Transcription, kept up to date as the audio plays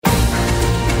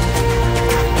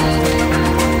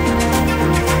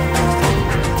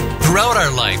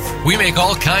our life, we make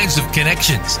all kinds of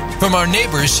connections, from our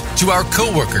neighbors to our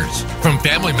coworkers, from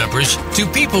family members to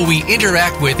people we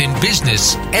interact with in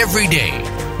business every day.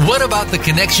 What about the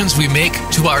connections we make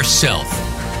to ourselves?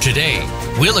 Today,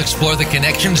 we'll explore the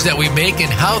connections that we make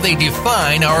and how they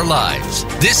define our lives.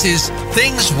 This is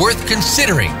Things Worth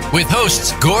Considering with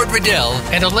hosts Gord Riddell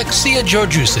and Alexia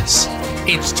Georgiousis.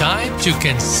 It's time to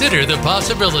consider the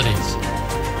possibilities.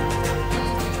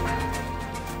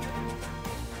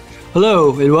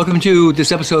 Hello, and welcome to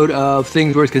this episode of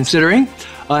Things Worth Considering.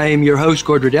 I am your host,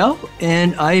 Gord Riddell,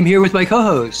 and I am here with my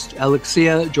co-host,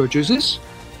 Alexia Georgiousis.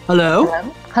 Hello.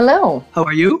 Hello. How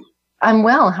are you? I'm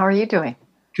well. How are you doing?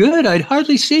 Good. I'd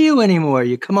hardly see you anymore.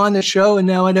 You come on the show, and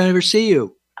now I don't ever see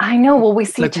you. I know. Well, we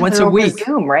see like each once other a over week.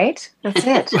 Zoom, right? That's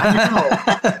it. I know.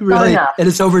 Really? And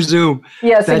it's over Zoom.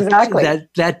 Yes, exactly.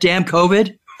 That damn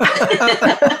COVID.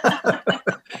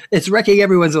 It's wrecking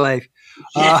everyone's life.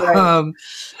 Right.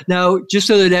 Now, just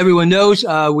so that everyone knows,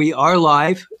 we are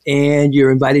live, and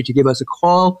you're invited to give us a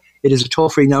call. It is a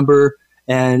toll-free number,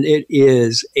 and it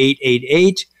is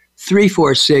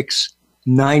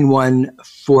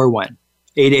 888-346-9141.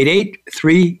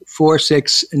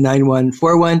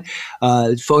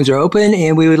 888-346-9141. Phones are open,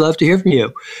 and we would love to hear from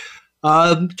you.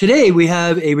 Today, we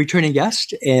have a returning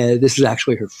guest. This is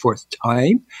actually her fourth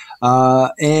time.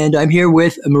 And I'm here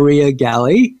with Maria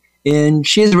Galli, and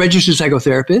she is a registered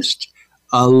psychotherapist,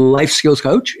 a life skills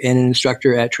coach, and an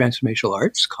instructor at Transformational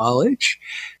Arts College.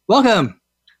 Welcome.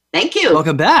 Thank you.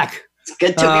 Welcome back. It's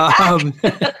good to be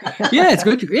back. Yeah, it's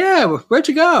good. Where'd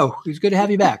you go? It's good to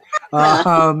have you back.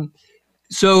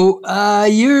 So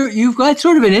you've got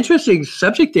sort of an interesting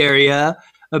subject area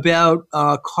about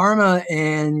karma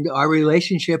and our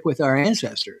relationship with our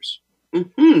ancestors,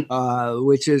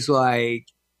 which is like,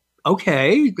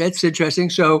 okay, that's interesting.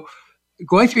 So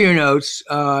going through your notes,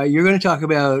 you're going to talk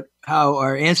about how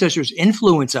our ancestors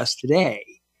influence us today,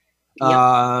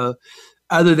 other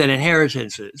than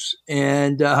inheritances.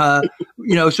 And,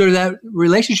 sort of that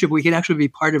relationship, we can actually be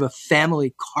part of a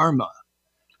family karma.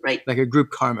 Right. Like a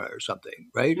group karma or something,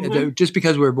 right? Mm-hmm. Just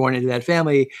because we're born into that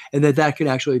family, and that can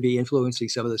actually be influencing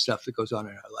some of the stuff that goes on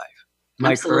in our life. Am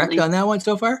I correct on that one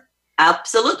so far?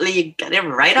 Absolutely. You got it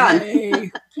right on.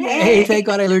 Hey, thank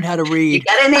God I learned how to read. You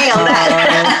got to nail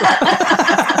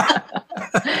that.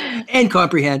 And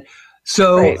comprehend.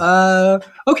 So, Right.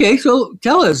 Okay, so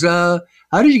tell us, how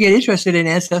did you get interested in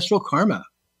ancestral karma?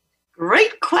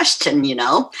 Great question,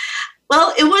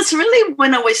 Well, it was really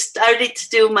when I was starting to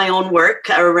do my own work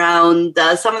around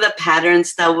some of the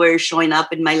patterns that were showing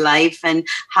up in my life and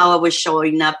how I was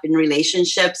showing up in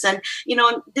relationships. And,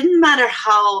 it didn't matter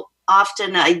how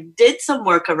often I did some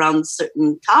work around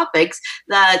certain topics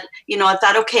that, I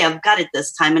thought, okay, I've got it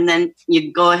this time. And then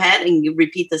you go ahead and you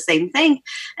repeat the same thing.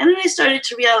 And then I started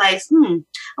to realize, I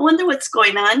wonder what's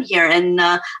going on here. And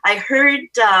I heard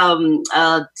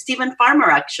Stephen Farmer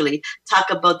actually talk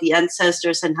about the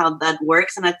ancestors and how that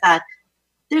works. And I thought,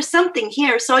 there's something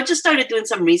here. So I just started doing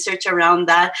some research around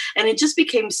that. And it just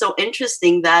became so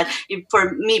interesting that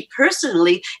for me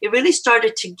personally, it really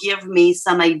started to give me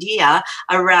some idea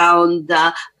around,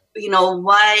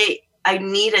 why I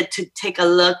needed to take a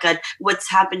look at what's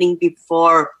happening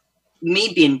before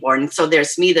me being born. So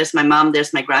there's me, there's my mom,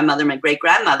 there's my grandmother, my great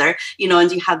grandmother,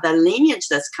 and you have that lineage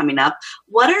that's coming up.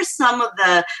 What are some of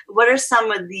the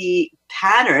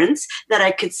patterns that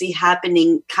I could see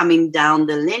happening coming down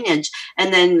the lineage?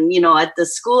 And then, at the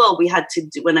school we had to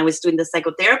do, when I was doing the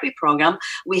psychotherapy program,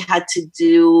 we had to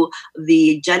do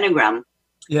the genogram.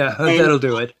 Yeah, that'll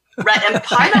do it. Right. And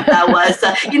part of that was,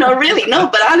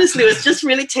 but honestly, it was just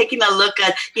really taking a look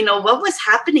at, what was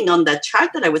happening on that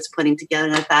chart that I was putting together.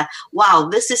 And I thought, wow,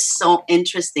 this is so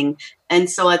interesting. And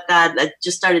so at that, I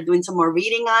just started doing some more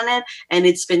reading on it. And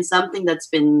it's been something that's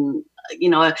been,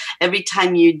 every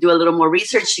time you do a little more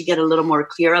research, you get a little more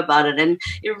clear about it. And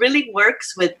it really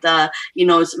works with,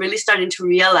 it's really starting to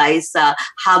realize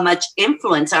how much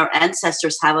influence our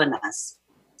ancestors have on us.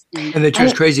 And they're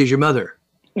just crazy as your mother.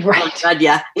 Right. Oh, God,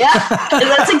 yeah.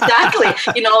 That's exactly.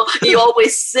 You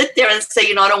always sit there and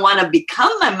say, I don't want to become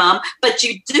my mom, but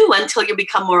you do until you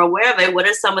become more aware of it. What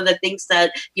are some of the things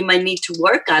that you might need to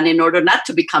work on in order not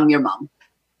to become your mom?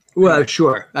 Well,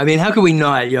 sure. I mean, how can we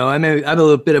not? I'm a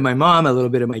little bit of my mom, a little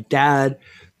bit of my dad.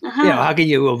 How can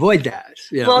you avoid that?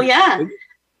 Well, yeah.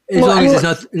 As long as it's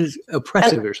not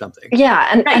oppressive or something.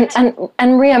 Yeah, Right. and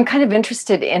Maria, I'm kind of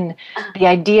interested in the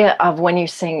idea of when you're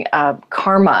saying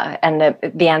karma and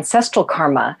the ancestral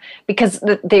karma, because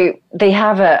they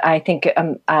have a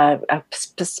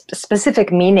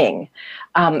specific meaning,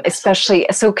 especially.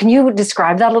 So, can you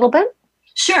describe that a little bit?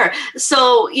 Sure.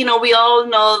 So, we all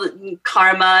know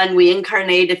karma, and we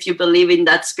incarnate, if you believe in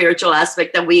that spiritual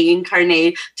aspect, that we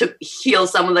incarnate to heal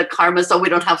some of the karma so we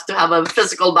don't have to have a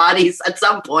physical bodies at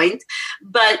some point.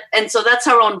 And so that's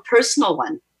our own personal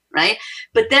one, right?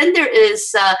 But then there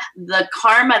is the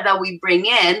karma that we bring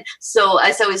in. So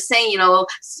as I was saying,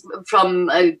 from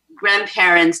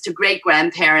grandparents to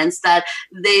great-grandparents, that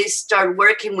they start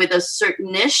working with a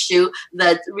certain issue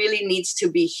that really needs to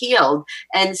be healed.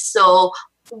 And so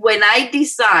when I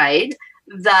decide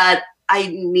that I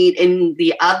need in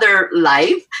the other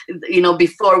life,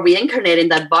 before we incarnate in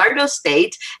that Bardo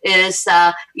state, is,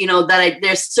 that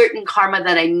there's certain karma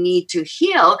that I need to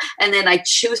heal. And then I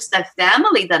choose the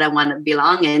family that I want to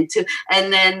belong into.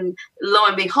 And then lo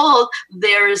and behold,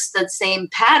 there's that same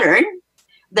pattern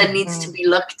that needs to be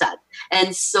looked at.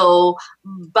 And so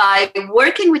by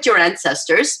working with your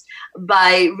ancestors,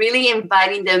 by really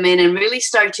inviting them in and really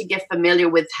start to get familiar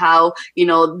with how,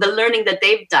 the learning that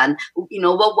they've done,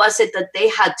 what was it that they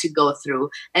had to go through?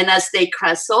 And as they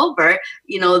cross over,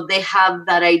 they have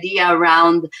that idea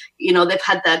around, they've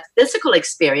had that physical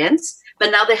experience,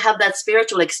 but now they have that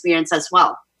spiritual experience as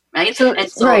well, right?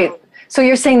 Right. So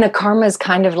you're saying the karma is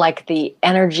kind of like the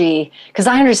energy, because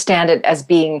I understand it as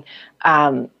being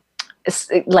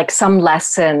like some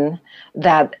lesson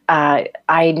that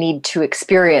I need to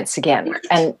experience again,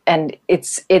 and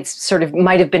it's sort of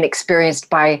might have been experienced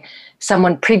by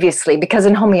someone previously, because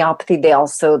in homeopathy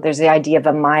there's the idea of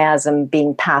a miasm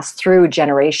being passed through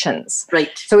generations.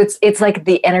 Right. So it's like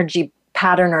the energy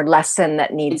pattern or lesson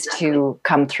that needs to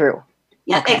come through.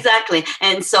 Yeah, okay. Exactly.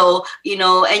 And so,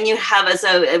 and you have, as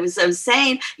I was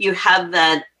saying, you have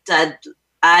that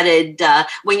added,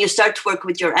 when you start to work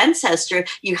with your ancestor,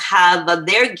 you have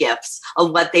their gifts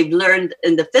of what they've learned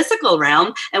in the physical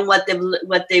realm and what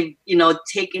they've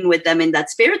taken with them in that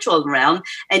spiritual realm.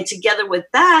 And together with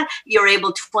that, you're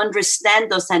able to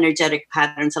understand those energetic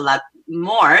patterns a lot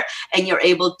more. And you're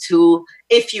able to,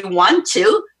 if you want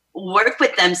to, work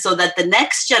with them so that the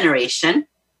next generation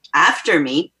after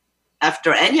me,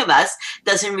 after any of us,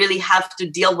 doesn't really have to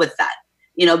deal with that,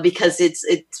 because it's,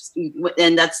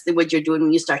 and that's what you're doing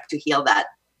when you start to heal that.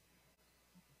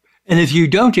 And if you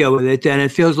don't deal with it, then it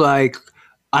feels like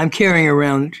I'm carrying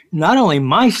around not only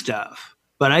my stuff,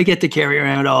 but I get to carry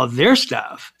around all of their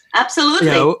stuff. Absolutely.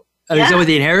 Is that what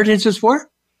the inheritance is for?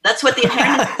 That's what the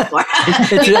inheritance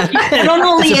is for. You don't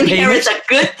only inherit the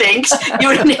good things,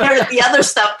 you inherit the other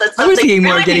stuff. That's I was thinking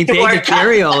more getting paid to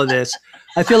carry all of this.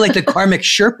 I feel like the karmic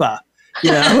Sherpa,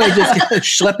 just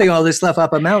schlepping all this stuff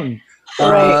up a mountain.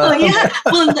 Right. Yeah.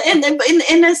 Well,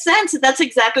 in a sense, that's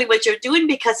exactly what you're doing,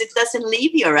 because it doesn't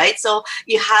leave you, right? So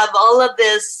you have all of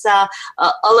this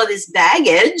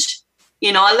baggage.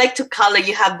 I like to call it,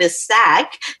 you have this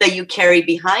sack that you carry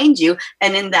behind you,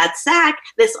 and in that sack,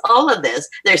 there's all of this.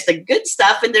 There's the good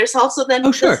stuff, and there's also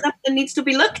the stuff that needs to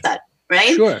be looked at,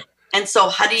 right? Sure. And so,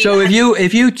 how do you? So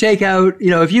if you take out,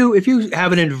 if you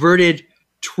have an inverted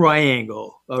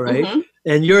triangle, all right,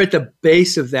 and you're at the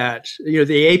base of that,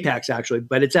 the apex actually,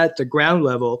 but it's at the ground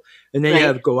level, and then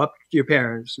you go up to your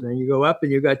parents, and then you go up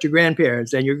and you got your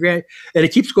grandparents, and and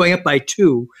it keeps going up by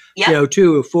 2,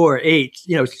 2, 4, 8,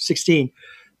 16.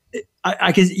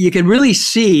 You can really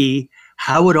see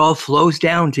how it all flows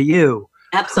down to you.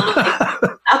 Absolutely.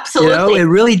 Absolutely. It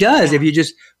really does if you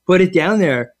just put it down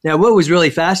there. Now, what was really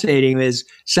fascinating is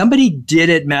somebody did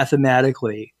it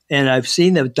mathematically, and I've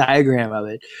seen the diagram of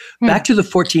it, back to the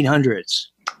 1400s.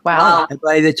 Wow. And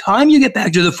by the time you get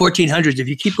back to the 1400s, if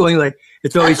you keep going, like,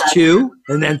 it's always 2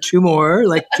 and then 2 more,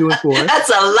 like 2 and 4. That's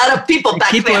a lot of people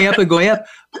back keep there. Going up and going up.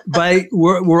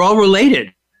 We're all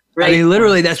related. Right. I mean,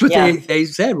 literally, that's what they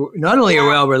said. Not only are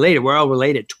we all related, we're all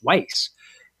related twice,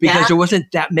 because there wasn't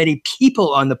that many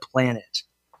people on the planet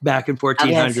back in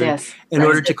 1400 in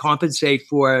order to compensate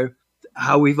for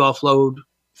how we've all flowed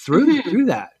through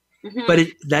that. But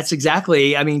that's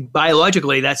exactly,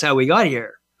 biologically, that's how we got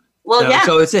here. Well,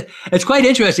 So it's quite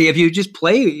interesting if you just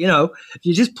play, if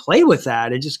you just play with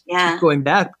that and just keep going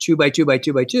back 2 by 2 by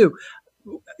 2 by 2.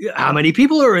 How many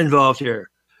people are involved here?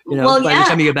 By the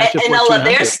time you get back to 1400. And all of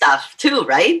their stuff too,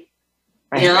 right?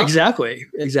 Exactly.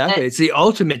 It's the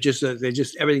ultimate. Just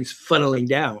everything's funneling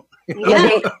down.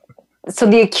 So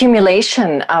the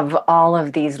accumulation of all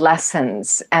of these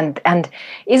lessons, and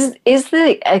is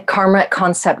the karma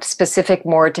concept specific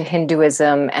more to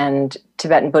Hinduism and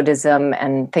Tibetan Buddhism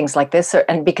and things like this?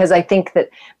 And because I think that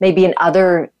maybe in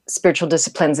other spiritual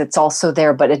disciplines it's also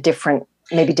there, but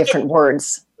maybe different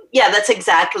words. Yeah, that's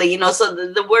exactly, so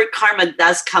the word karma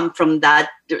does come from that,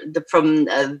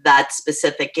 that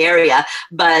specific area,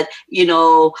 but,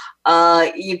 you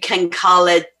can call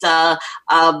it,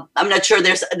 I'm not sure,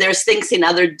 there's things in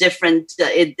other different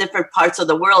parts of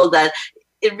the world that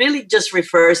it really just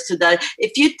refers to that.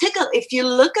 If you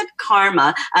look at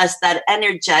karma as that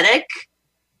energetic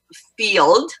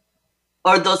field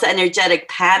or those energetic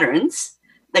patterns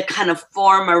that kind of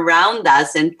form around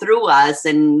us and through us,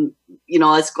 and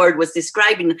as Gord was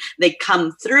describing, they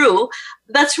come through.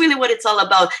 That's really what it's all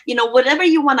about. Whatever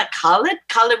you want to call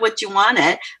it what you want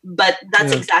it, but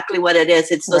that's exactly what it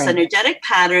is. It's those energetic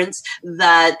patterns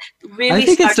that really. I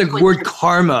think it's the word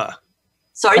karma.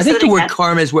 Sorry, I think the word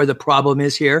karma is where the problem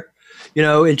is here.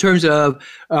 In terms of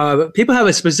people have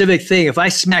a specific thing. If I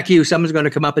smack you, someone's going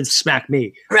to come up and smack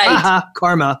me. Right. Aha,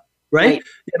 karma. Right.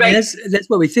 I mean, that's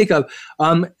what we think of,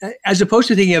 as opposed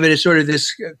to thinking of it as sort of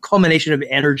this culmination of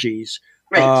energies.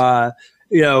 Right.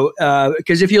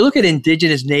 Because if you look at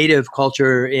indigenous native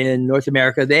culture in North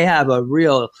America, they have a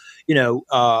real,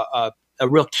 a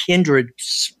real kindred,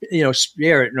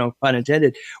 spirit, no pun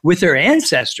intended, with their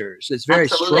ancestors. It's very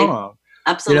strong.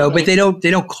 Absolutely. But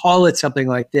they don't call it something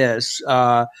like this.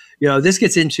 This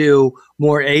gets into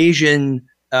more Asian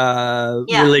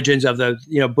religions of the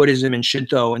Buddhism and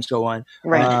Shinto and so on.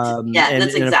 Right.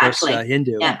 That's exactly. And of course,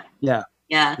 Hindu.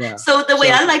 Yeah. So the way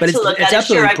I like to look at it,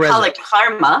 sure, I call it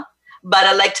karma, but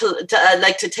I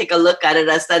like to take a look at it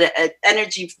as that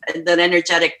energy, that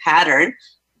energetic pattern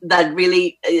that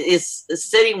really is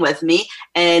sitting with me,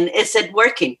 and is it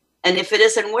working? And if it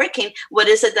isn't working, what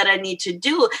is it that I need to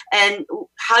do? And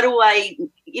how do I,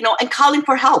 and calling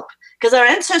for help, because our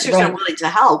ancestors are willing to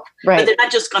help, but they're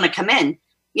not just going to come in.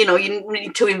 You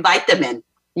need to invite them in.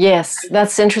 Yes,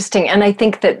 that's interesting. And I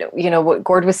think that, what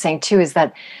Gord was saying too, is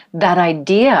that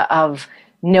idea of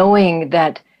knowing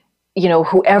that,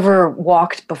 whoever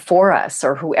walked before us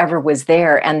or whoever was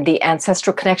there, and the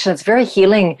ancestral connection, it's very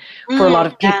healing for a lot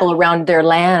of people around their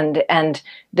land, and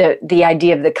the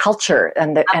idea of the culture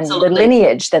and the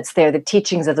lineage that's there, the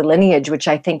teachings of the lineage, which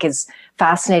I think is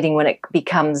fascinating when it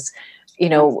becomes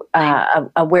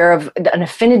aware of an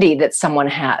affinity that someone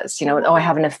has, I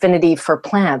have an affinity for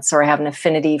plants, or I have an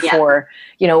affinity for,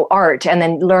 art. And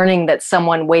then learning that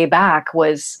someone way back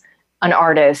was an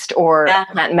artist or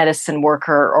plant medicine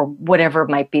worker or whatever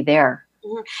might be there.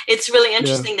 It's really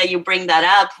interesting that you bring that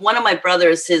up. One of my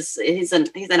brothers, he's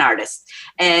an artist,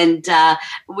 and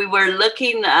we were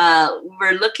looking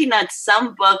at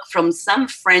some book from some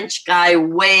French guy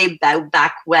way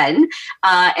back when,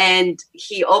 and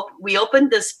we opened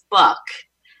this book,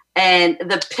 and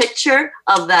the picture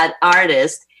of that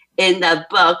artist in that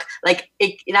book, like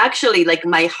it actually, like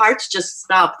my heart just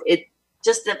stopped. It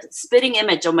just the spitting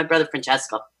image of my brother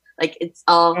Francesco, like it's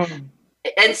all.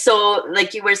 And so,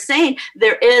 like you were saying,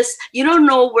 you don't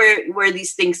know where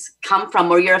these things come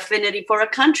from, or your affinity for a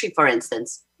country, for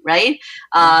instance, right?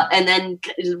 And then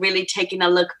really taking a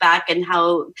look back and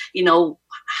how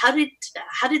how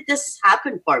did this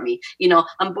happen for me?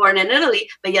 I'm born in Italy,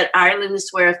 but yet Ireland is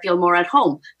where I feel more at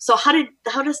home. So how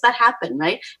does that happen,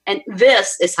 right? And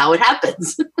this is how it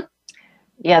happens.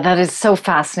 Yeah, that is so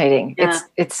fascinating. Yeah.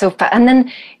 It's so and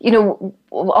then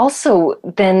also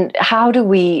then how do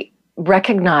we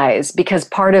recognize, because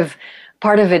part of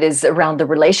it is around the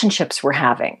relationships we're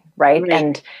having, right?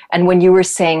 And when you were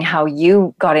saying how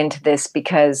you got into this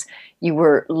because you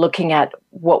were looking at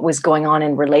what was going on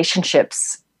in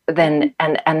relationships, then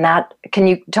and that, can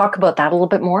you talk about that a little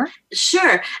bit more?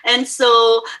 Sure. And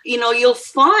so you'll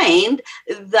find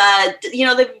that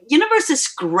the universe is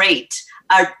great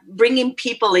at bringing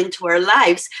people into our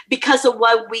lives because of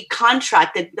what we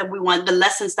contracted that we want, the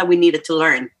lessons that we needed to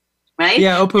learn. Right?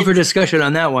 Yeah, open for discussion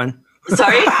on that one.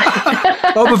 Sorry?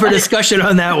 Open for discussion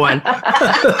on that one.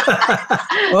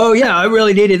 Oh, yeah, I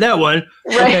really needed that one.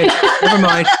 Right. Okay, never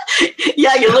mind.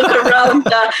 Yeah, you look around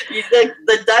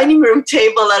the dining room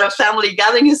table at a family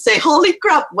gathering and say, holy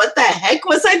crap, what the heck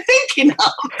was I thinking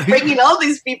of? Bringing all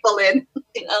these people in.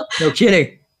 No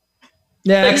kidding.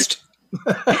 Next.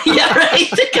 Yeah, right.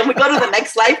 Can we go to the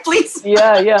next slide, please?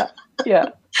 Yeah.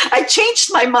 I changed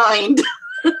my mind.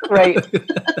 Right.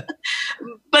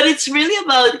 But it's really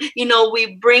about,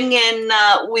 we bring in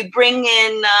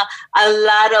a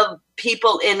lot of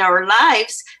people in our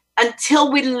lives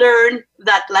until we learn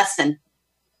that lesson.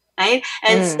 Right.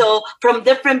 And so from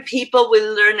different people, we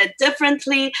learn it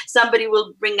differently. Somebody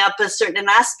will bring up a certain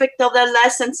aspect of that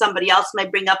lesson. Somebody else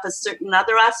might bring up a certain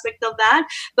other aspect of that.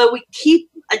 But we keep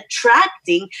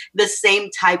attracting the same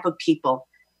type of people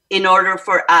in order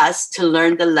for us to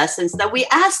learn the lessons that we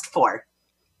asked for.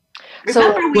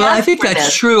 I think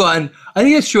that's true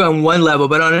on one level,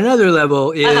 but on another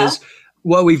level is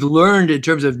what we've learned in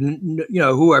terms of,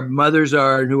 who our mothers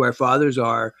are and who our fathers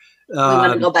are. We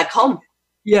want to go back home.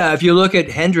 Yeah. If you look at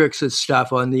Hendrix's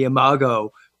stuff on the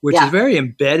Imago, which is very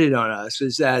embedded on us,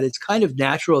 is that it's kind of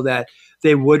natural that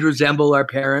they would resemble our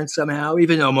parents somehow,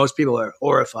 even though most people are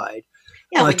horrified.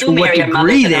 Yeah, we do marry our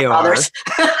mothers and our fathers.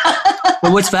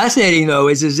 But what's fascinating, though,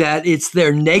 is that it's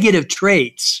their negative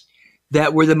traits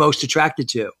that we're the most attracted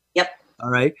to. Yep.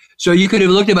 All right. So you could have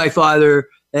looked at my father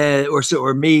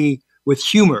or me with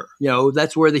humor.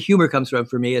 That's where the humor comes from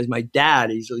for me as my dad.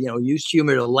 He's, used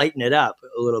humor to lighten it up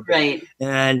a little bit. Right.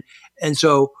 And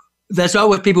so that's not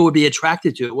what people would be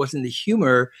attracted to. It wasn't the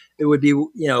humor. It would be,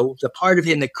 the part of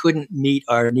him that couldn't meet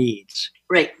our needs.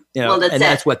 Right.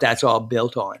 That's what that's all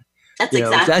built on. That's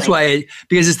exactly. That's why,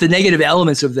 because it's the negative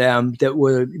elements of them that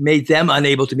made them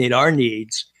unable to meet our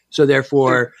needs. So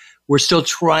therefore, we're still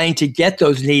trying to get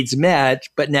those needs met,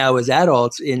 but now as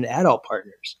adults in adult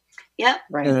partners. Yeah.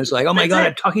 Right. And it's like, oh my God,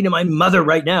 I'm talking to my mother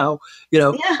right now.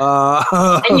 And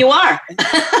you are.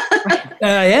 I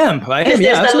am. Because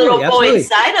there's that little boy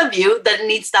inside of you that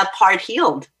needs that part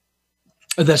healed.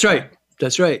 That's right.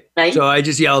 Right. So I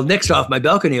just yell "Nix" off my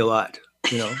balcony a lot,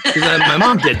 because my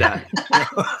mom did that.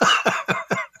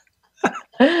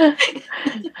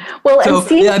 Well,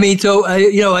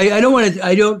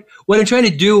 what I'm trying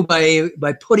to do by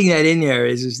putting that in there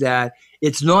is that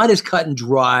it's not as cut and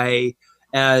dry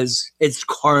as it's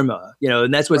karma,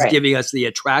 and that's what's giving us the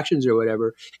attractions or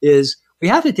whatever, is we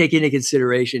have to take into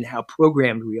consideration how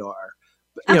programmed we are,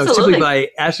 simply by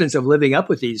essence of living up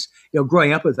with these,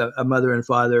 growing up with a mother and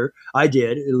father, I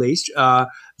did at least,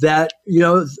 that,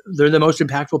 they're the most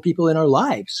impactful people in our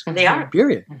lives. They are.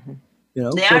 Period.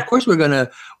 So of course we're gonna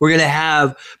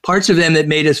have parts of them that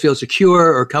made us feel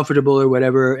secure or comfortable or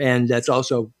whatever, and that's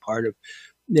also part of,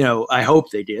 I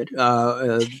hope they did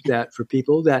that for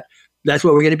people that's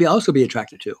what we're going to also be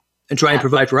attracted to and try and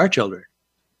provide for our children.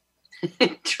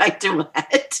 Try to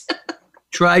what?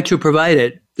 Try to provide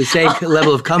it the same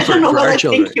level of comfort for our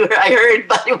children. I heard,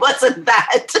 but it wasn't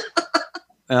that.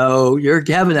 Oh, you're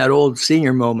having that old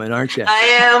senior moment, aren't you? I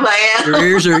am.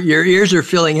 Your ears are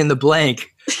filling in the blank.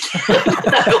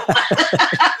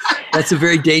 That's a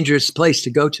very dangerous place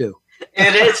to go to.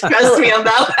 It is. Trust me on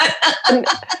that.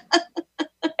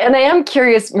 And I am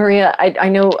curious, Maria, I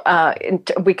know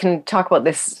we can talk about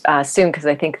this soon because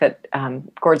I think that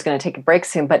Gord's going to take a break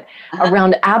soon, but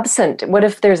around absent, what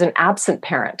if there's an absent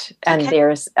parent and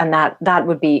that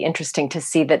would be interesting to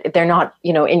see that they're not,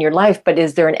 in your life, but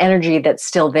is there an energy that's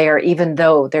still there even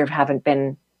though they haven't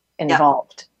been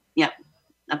involved? Yeah.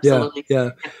 Absolutely.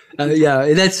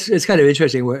 It's kind of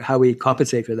interesting how we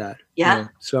compensate for that. Yeah.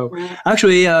 So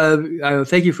actually,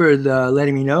 thank you for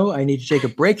letting me know. I need to take a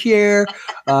break here.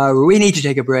 We need to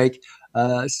take a break.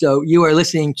 So you are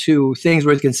listening to Things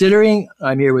Worth Considering.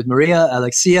 I'm here with Maria,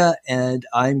 Alexia, and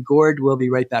I'm Gord. We'll be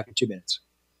right back in 2 minutes.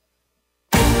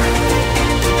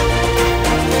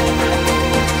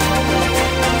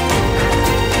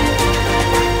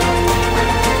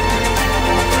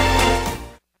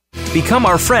 Become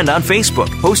our friend on Facebook.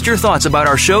 Post your thoughts about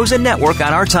our shows and network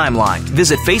on our timeline.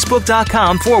 Visit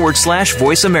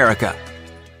facebook.com/Voice America.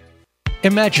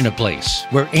 Imagine a place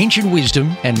where ancient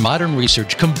wisdom and modern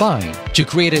research combine to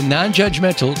create a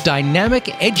non-judgmental,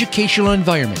 dynamic educational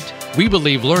environment. We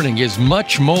believe learning is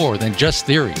much more than just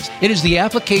theories. It is the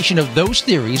application of those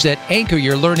theories that anchor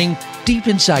your learning deep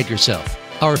inside yourself.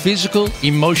 Our physical,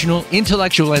 emotional,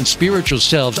 intellectual, and spiritual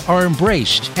selves are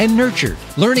embraced and nurtured,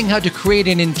 learning how to create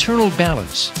an internal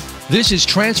balance. This is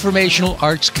Transformational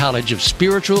Arts College of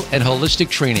Spiritual and Holistic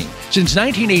Training. Since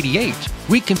 1988,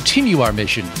 we continue our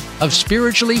mission of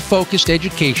spiritually focused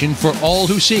education for all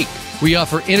who seek. We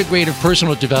offer integrative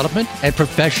personal development and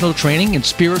professional training in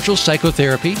spiritual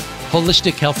psychotherapy,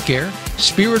 holistic healthcare,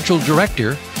 spiritual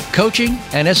director, coaching,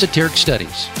 and esoteric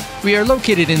studies. We are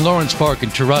located in Lawrence Park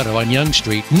in Toronto on Yonge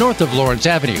Street, north of Lawrence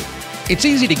Avenue. It's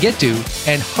easy to get to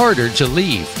and harder to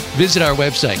leave. Visit our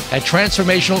website at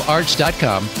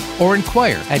transformationalarts.com or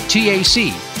inquire at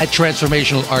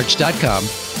TAC@transformationalarts.com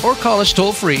or call us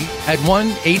toll free at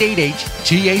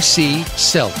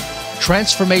 1-888-TAC-SELF.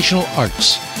 Transformational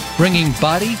Arts, bringing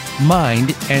body,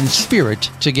 mind, and spirit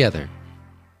together.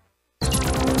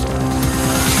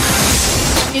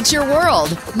 It's your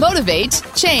world. Motivate,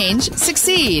 change,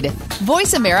 succeed.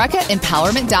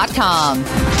 VoiceAmericaEmpowerment.com.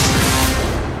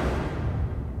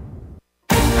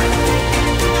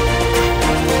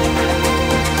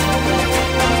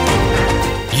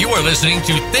 You are You're listening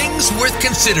to Things Worth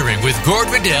Considering with Gord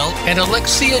Riddell and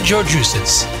Alexia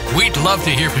Georgiousis. We'd love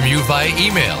to hear from you via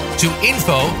email to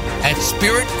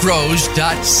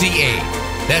info@spiritgrows.ca.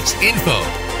 That's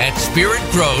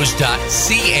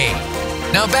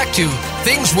info@spiritgrows.ca. Now back to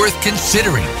Things Worth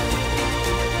Considering.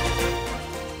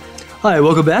 Hi,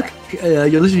 welcome back.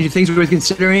 You're listening to Things Worth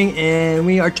Considering, and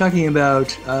we are talking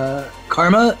about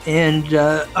karma and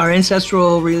our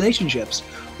ancestral relationships,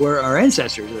 or our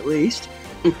ancestors at least.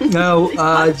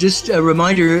 Now, just a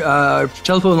reminder, our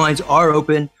telephone lines are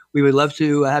open. We would love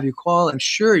to have you call. I'm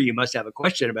sure you must have a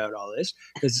question about all this,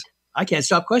 because I can't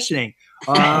stop questioning.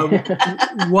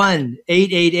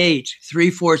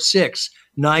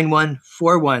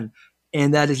 1-888-346-9141.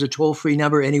 And that is a toll-free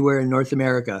number anywhere in North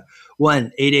America.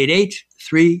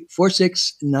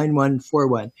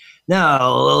 1-888-346-9141.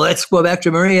 Now, let's go back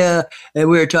to Maria, and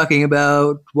we were talking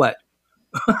about what?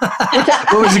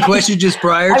 What was the question just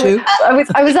prior to?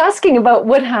 I was asking about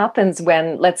what happens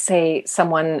when, let's say,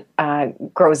 someone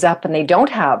grows up and they don't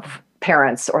have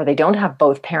parents, or they don't have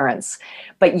both parents,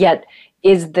 but yet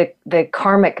is the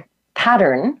karmic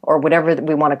pattern, or whatever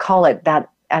we want to call it, that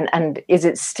and is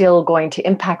it still going to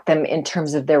impact them in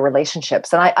terms of their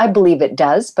relationships? And I believe it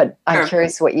does, but I'm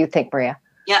curious what you think, Maria.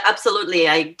 Yeah, absolutely.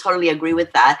 I totally agree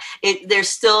with that. There's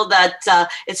still that,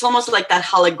 it's almost like that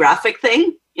holographic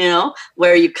thing,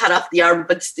 where you cut off the arm,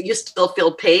 but you still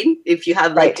feel pain if you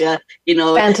have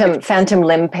phantom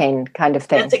limb pain kind of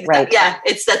thing. Right. Yeah,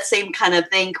 it's that same kind of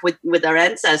thing with our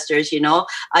ancestors, you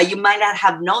might not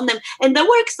have known them. And that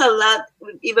works a lot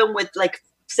even with, like,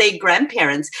 say,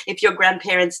 grandparents. If your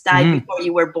grandparents died before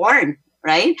you were born,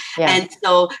 right? Yeah. And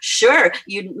so, sure,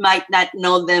 you might not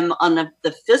know them on the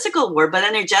physical world, but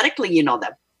energetically you know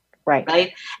them.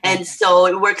 Right. And so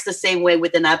it works the same way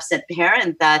with an absent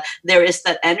parent, that there is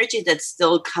that energy that's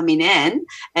still coming in.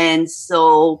 And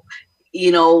so,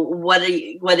 what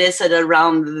is it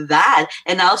around that?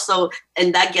 And also,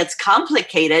 and that gets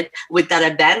complicated with that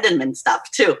abandonment stuff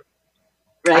too.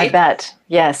 Right. I bet.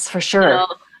 Yes, for sure.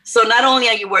 So not only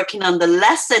are you working on the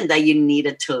lesson that you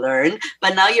needed to learn,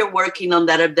 but now you're working on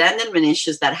that abandonment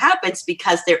issues that happens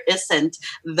because there isn't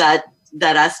that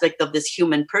aspect of this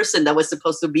human person that was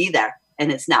supposed to be there,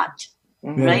 and it's not.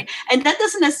 Mm-hmm. Right. And that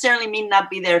doesn't necessarily mean not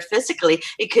be there physically.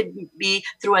 It could be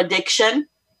through addiction,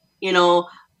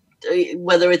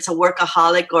 whether it's a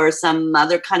workaholic or some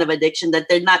other kind of addiction, that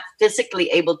they're not physically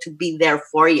able to be there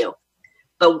for you.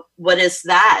 But what is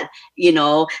that,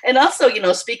 And also,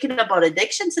 speaking about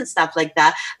addictions and stuff like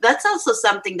that, that's also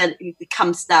something that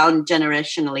comes down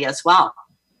generationally as well.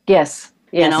 Yes.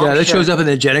 Yeah, that shows up in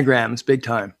the genograms big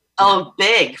time. Oh,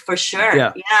 big, for sure.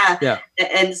 Yeah.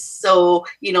 And so,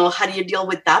 how do you deal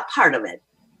with that part of it?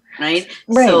 Right.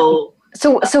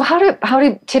 So how do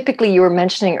typically, you were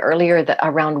mentioning earlier that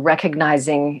around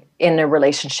recognizing in a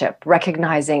relationship,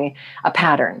 recognizing a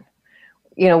pattern.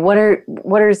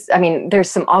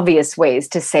 There's some obvious ways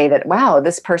to say that, wow,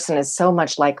 this person is so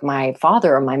much like my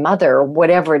father or my mother or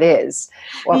whatever it is,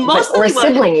 or a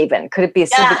sibling even. Could it be a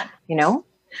sibling,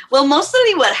 Well,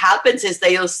 mostly what happens is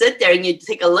that you'll sit there and you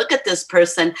take a look at this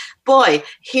person. Boy,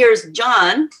 here's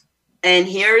John and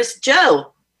here's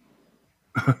Joe.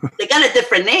 They got a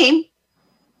different name,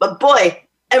 but boy,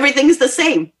 everything's the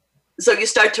same. So you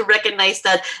start to recognize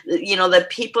that, the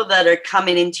people that are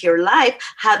coming into your life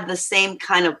have the same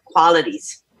kind of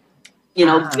qualities. Good.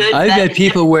 I've met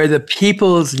people where the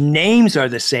people's names are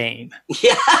the same.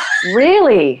 Yeah.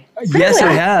 Really? Yes,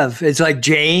 I have. It's like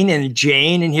Jane, and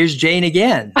here's Jane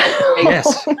again.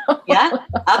 Yes. Yeah,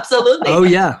 absolutely. Oh,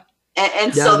 yeah.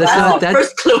 And so that's the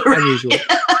first clue. Unusual.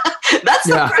 That's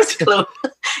the first clue.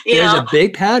 There's a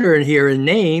big pattern here in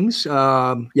names.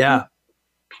 Yeah,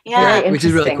 which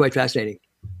is really quite fascinating.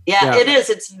 Yeah, it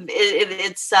is. It's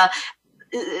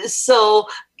so,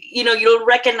 you'll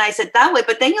recognize it that way,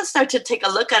 but then you'll start to take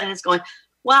a look at it and it's going,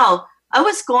 wow, I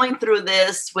was going through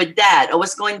this with dad. I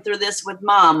was going through this with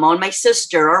mom or my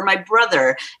sister or my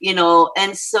brother,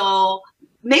 and so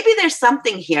maybe there's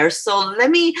something here. So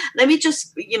let me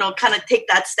just, kind of take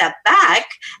that step back.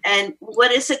 And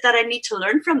what is it that I need to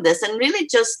learn from this? And really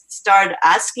just start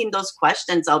asking those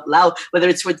questions out loud, whether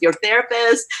it's with your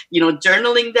therapist,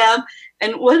 journaling them.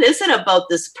 And what is it about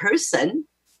this person?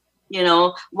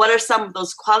 What are some of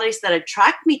those qualities that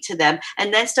attract me to them?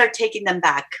 And then start taking them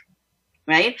back.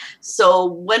 Right? So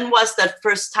when was the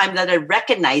first time that I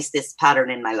recognized this pattern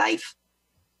in my life?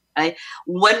 Right?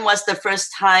 When was the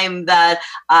first time that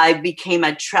I became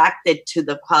attracted to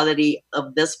the quality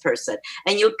of this person?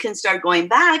 And you can start going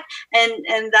back,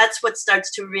 and that's what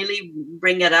starts to really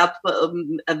bring it up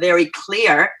very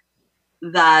clear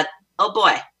that, oh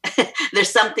boy, there's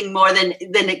something more than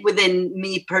within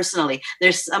me personally.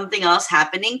 There's something else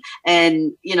happening.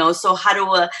 And, so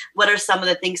what are some of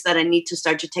the things that I need to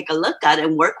start to take a look at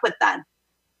and work with that?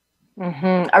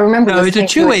 Mm-hmm. I remember it's a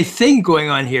two-way thing going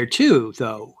on here too,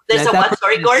 though. There's a what?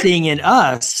 Sorry, Gord? Seeing in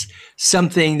us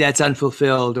something that's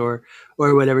unfulfilled or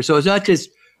whatever. So it's not just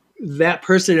that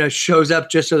person shows up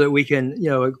just so that we can,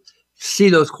 see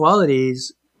those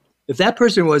qualities. If that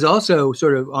person was also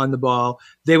sort of on the ball,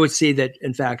 they would see that,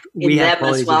 in fact, we have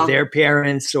qualities of their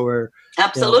parents or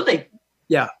absolutely,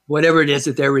 whatever it is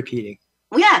that they're repeating.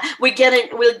 Yeah, we'll get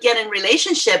in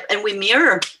relationship and we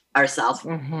mirror ourselves,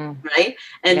 right?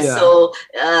 And so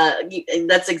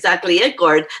that's exactly it,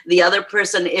 Gord. The other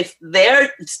person, if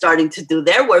they're starting to do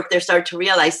their work, they start to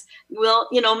realize, well,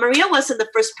 Maria wasn't the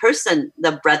first person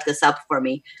that brought this up for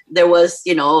me. There was,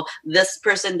 this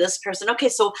person. Okay,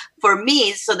 so for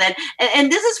me, so then,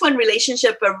 and this is when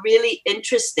relationships are really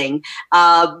interesting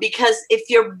because if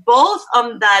you're both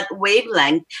on that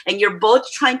wavelength and you're both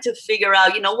trying to figure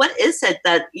out, what is it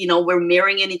that, we're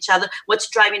mirroring in each other? What's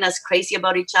driving us crazy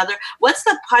about each other? What's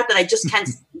the part that I just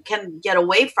can't get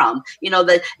away from?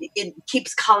 That it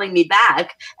keeps calling me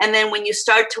back. And then when you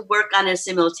start to work on it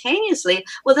simultaneously,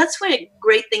 well, that's when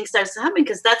great things start to happen,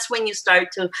 because that's when you start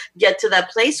to get to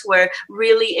that place where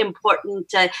really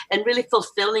important and really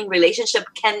fulfilling relationship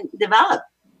can develop,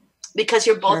 because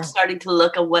you're both starting to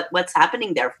look at what's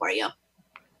happening there for you.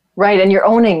 Right, and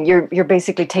you're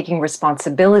basically taking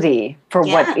responsibility for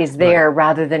what is there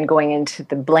rather than going into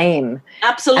the blame.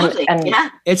 Absolutely, and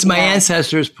it's my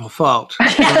ancestors' fault.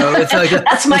 It's like,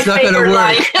 that's my favorite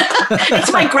line.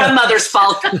 It's my grandmother's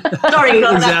fault. Sorry,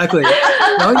 exactly.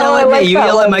 Don't yell at me. You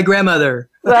yell at my grandmother.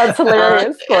 That's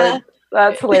hilarious.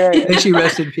 That's hilarious. May she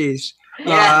rest in peace.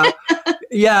 Yeah.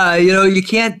 You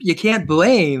can't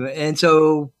blame, and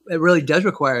so it really does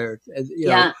require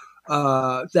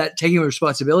that taking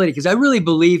responsibility, because I really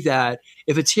believe that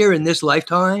if it's here in this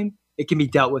lifetime, it can be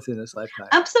dealt with in this lifetime.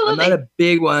 Absolutely. I'm not a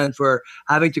big one for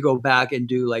having to go back and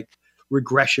do like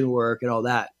regression work and all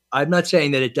that. I'm not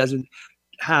saying that it doesn't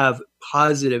have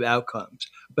positive outcomes,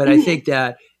 but I think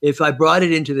that if I brought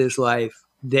it into this life,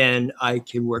 then I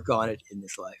can work on it in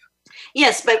this life.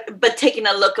 Yes, but taking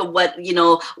a look at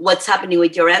what's happening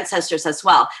with your ancestors as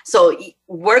well. So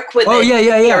work with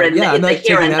here and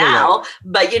now,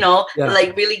 but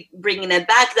like really bringing it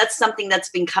back. That's something that's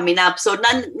been coming up. So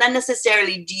not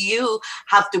necessarily do you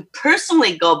have to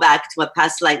personally go back to a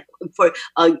past life for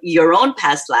your own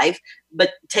past life,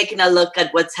 but taking a look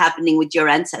at what's happening with your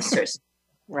ancestors.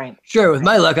 Right. Sure. With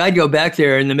my luck, I'd go back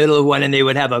there in the middle of one and they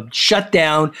would have a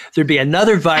shutdown. There'd be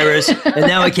another virus and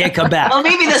now I can't come back. Well,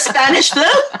 maybe the Spanish flu.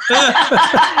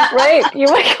 Right. You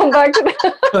might come back to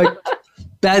that. Like,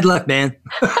 bad luck, man.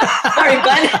 Sorry,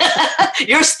 bud.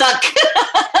 You're stuck.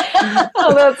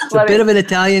 Oh, that's funny. It's a bit of an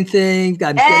Italian thing.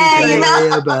 I'm getting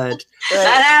area, but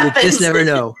that happens. You just never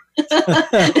know.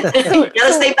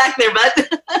 Gotta stay back there,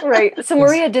 bud. Right. So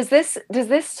Maria, does this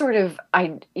sort of,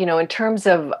 in terms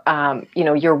of,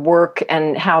 your work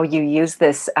and how you use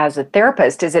this as a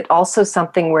therapist, is it also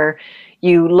something where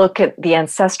you look at the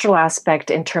ancestral aspect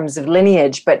in terms of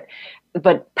lineage, but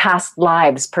past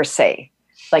lives per se?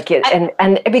 Like it,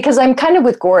 and because I'm kind of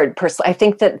with Gord personally, I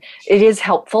think that it is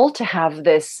helpful to have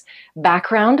this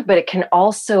background, but it can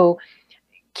also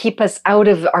keep us out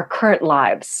of our current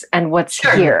lives and what's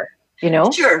here,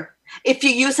 Sure. If you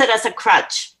use it as a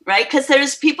crutch, right? Because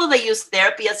there's people that use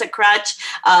therapy as a crutch.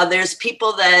 There's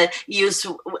people that use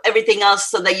everything else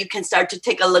so that you can start to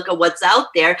take a look at what's out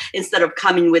there instead of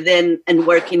coming within and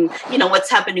working, what's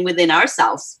happening within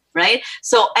ourselves. Right.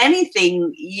 So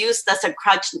anything used as a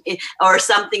crutch or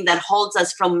something that holds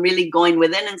us from really going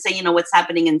within and saying, what's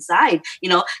happening inside,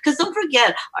 because don't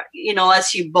forget,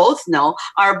 as you both know,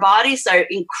 our bodies are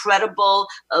incredible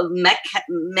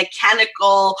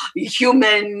mechanical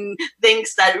human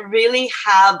things that really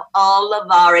have all of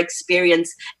our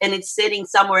experience, and it's sitting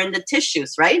somewhere in the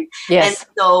tissues. Right. Yes. And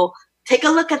so take a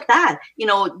look at that.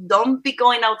 Don't be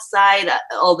going outside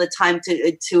all the time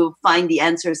to find the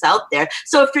answers out there.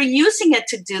 So if you're using it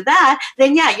to do that,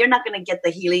 then you're not going to get the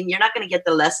healing. You're not going to get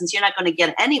the lessons. You're not going to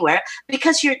get anywhere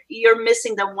because you're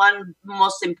missing the one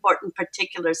most important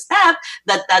particular step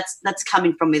that's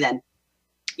coming from within.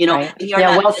 Right.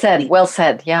 Well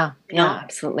said. Yeah. Yeah,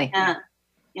 absolutely.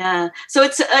 Yeah. So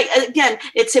it's again,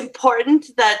 it's important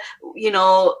that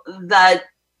that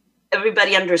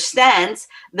everybody understands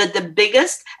that the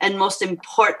biggest and most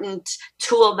important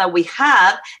tool that we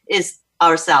have is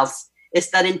ourselves. It's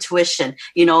that intuition,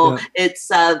 it's,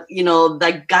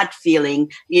 that gut feeling,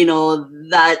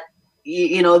 that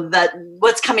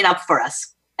what's coming up for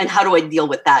us and how do I deal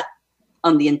with that?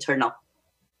 on the internal.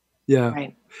 Yeah.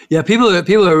 Right. Yeah. People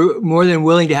are more than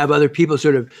willing to have other people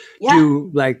sort of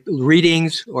do like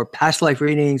readings or past life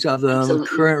readings of them, Absolutely.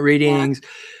 current readings,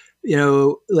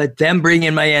 let them bring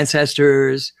in my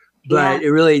ancestors. But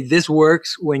this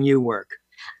works when you work.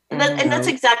 And that's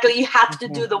exactly, you have to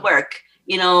do the work.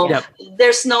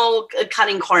 There's no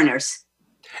cutting corners.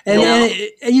 And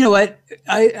you know what?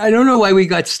 I don't know why we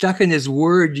got stuck in this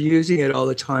word, using it all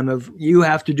the time, of you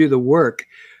have to do the work.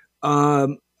 A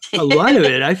lot of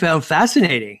it I found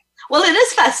fascinating. Well, it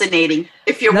is fascinating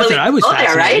if you're willing to go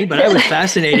there, right? But I was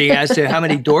fascinating as to how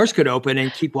many doors could open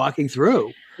and keep walking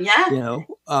through. Yeah.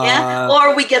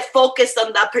 Or we get focused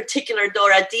on that particular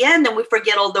door at the end and we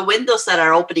forget all the windows that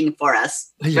are opening for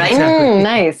us, right? Exactly.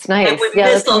 Nice. And we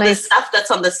missed all the stuff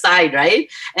that's on the side, right?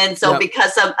 And so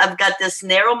because I've got this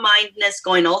narrow-mindedness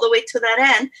going all the way to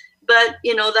that end, but,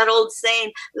 that old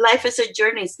saying, life is a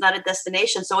journey. It's not a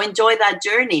destination. So enjoy that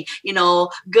journey,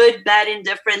 good, bad,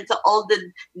 indifferent, all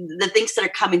the things that are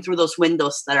coming through those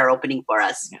windows that are opening for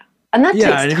us. Yeah. And that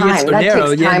takes time.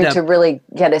 Takes time to really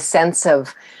get a sense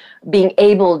of being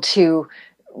able to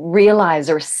realize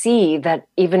or see that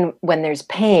even when there's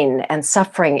pain and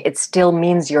suffering, it still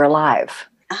means you're alive.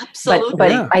 Absolutely.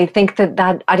 But I think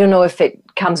that I don't know if it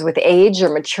comes with age or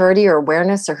maturity or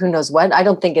awareness or who knows what. I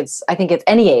think it's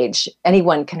any age,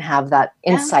 anyone can have that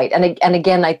insight. And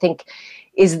again, I think,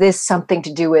 is this something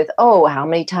to do with, how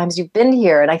many times you've been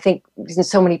here? And I think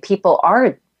so many people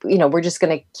are, we're just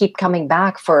going to keep coming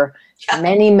back for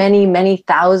many, many, many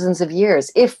thousands of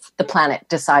years if the planet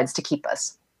decides to keep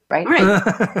us. Right.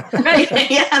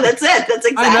 Right. Yeah, that's it. That's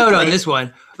exactly. I know on this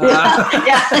one. Can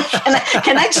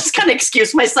I just kind of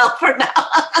excuse myself for now?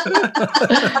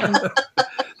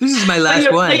 This is my last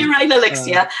one. You're right,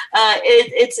 Alexia.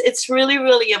 It's really,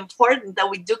 really important that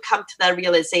we do come to that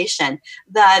realization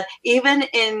that even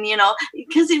in,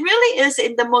 because it really is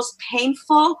in the most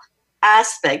painful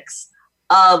aspects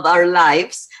of our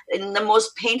lives, in the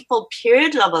most painful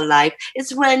period of our life,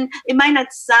 is when it might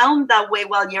not sound that way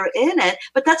while you're in it,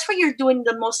 but that's when you're doing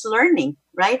the most learning,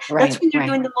 right? That's when you're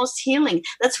doing the most healing.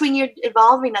 That's when you're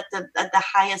evolving at the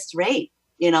highest rate,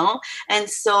 And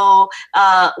so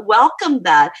welcome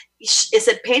that. Is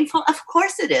it painful? Of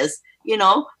course it is,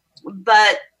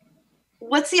 but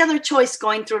what's the other choice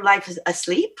going through life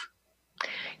asleep?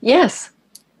 Yes.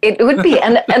 It would be.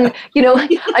 And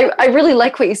I really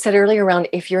like what you said earlier around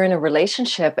if you're in a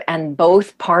relationship and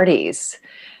both parties,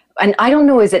 and I don't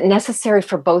know, is it necessary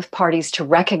for both parties to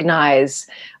recognize,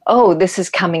 this is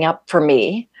coming up for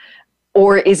me?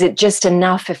 Or is it just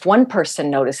enough if one person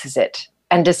notices it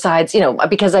and decides,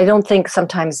 because I don't think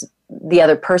sometimes the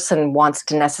other person wants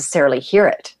to necessarily hear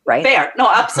it, right? Fair.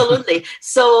 No, absolutely.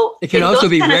 So it can also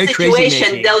be very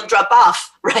crazy. They'll drop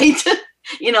off, right?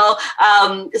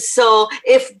 So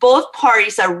if both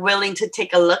parties are willing to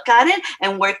take a look at it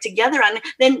and work together on it,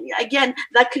 then again,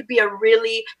 that could be a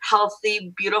really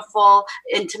healthy, beautiful,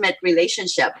 intimate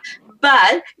relationship.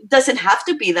 But it doesn't have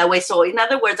to be that way. So in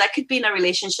other words, I could be in a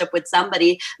relationship with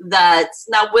somebody that's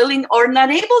not willing or not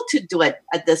able to do it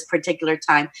at this particular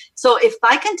time. So if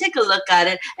I can take a look at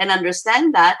it and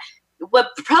understand that, what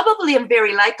probably and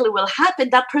very likely will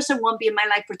happen, that person won't be in my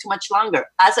life for too much longer.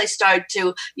 As I start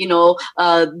to,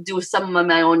 do some of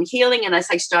my own healing, and as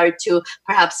I start to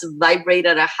perhaps vibrate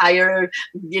at a higher,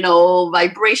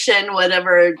 vibration,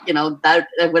 whatever,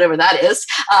 whatever that is.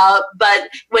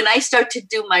 But when I start to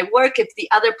do my work, if the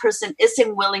other person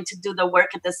isn't willing to do the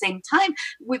work at the same time,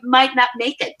 we might not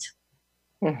make it.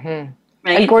 Mm-hmm.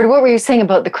 Right? And Gord, what were you saying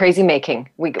about the crazy making?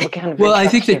 We kind of I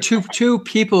think the two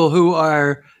people who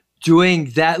are doing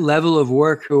that level of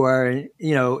work, who are,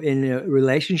 in a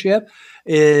relationship,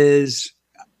 I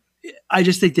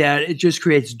just think that it just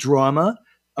creates drama.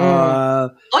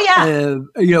 Both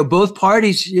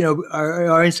parties,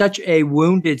 are in such a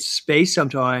wounded space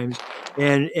sometimes,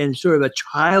 and sort of a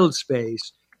child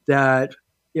space that,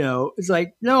 it's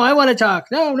like, no, I want to talk.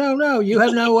 No, you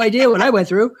have no idea what I went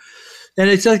through.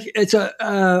 And it's like,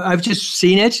 I've just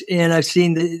seen it, and I've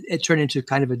seen it turn into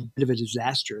kind of a bit of a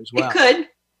disaster as well. It could.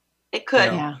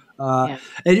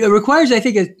 It requires, I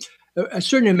think, a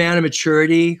certain amount of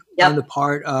maturity on the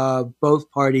part of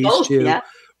both parties to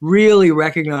really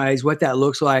recognize what that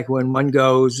looks like when one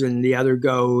goes and the other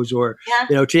goes, or,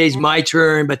 today's my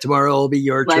turn, but tomorrow will be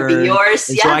your turn. Might be yours.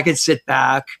 And so I can sit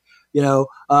back, and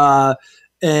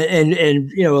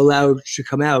allow it to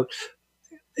come out.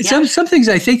 Some things,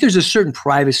 I think there's a certain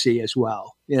privacy as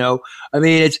well. I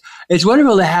mean, it's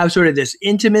wonderful to have sort of this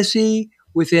intimacy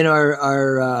within our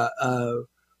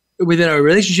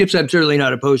relationships. I'm certainly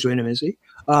not opposed to intimacy,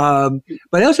 But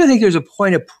I also think there's a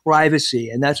point of privacy,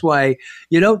 and that's why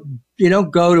you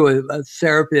don't go to a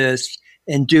therapist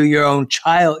and do your own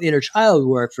inner child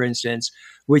work, for instance,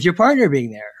 with your partner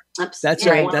being there. That's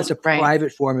a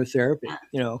private form of therapy,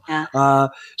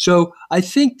 So I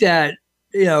think that,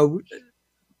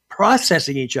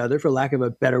 processing each other, for lack of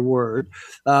a better word,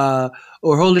 or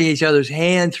holding each other's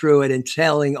hand through it and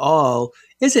telling all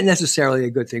isn't necessarily a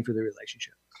good thing for the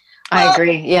relationship. I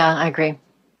agree. Yeah, I agree.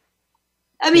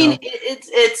 I mean,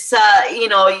 it's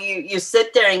you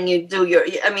sit there and you do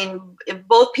if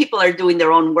both people are doing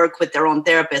their own work with their own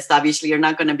therapist, obviously you're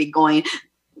not going to be going,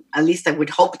 at least I would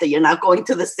hope that you're not going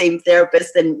to the same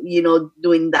therapist and,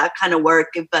 doing that kind of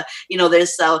work. But,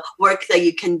 there's work that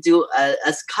you can do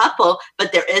as couple,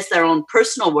 but there is their own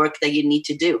personal work that you need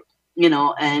to do,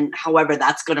 and however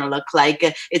that's going to look like,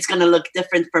 it's going to look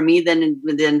different for me than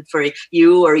for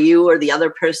you or the other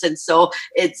person. So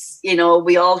it's,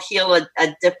 we all heal at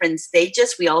different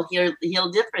stages. We all heal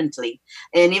differently.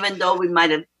 And even though we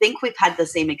might think we've had the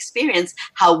same experience,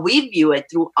 how we view it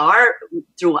through our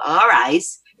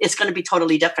eyes, it's going to be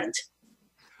totally different.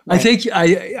 Right. I think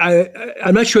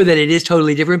I'm not sure that it is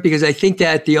totally different, because I think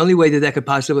that the only way that could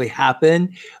possibly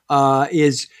happen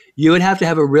is you would have to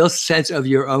have a real sense of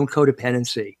your own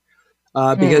codependency.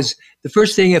 Because the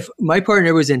first thing, if my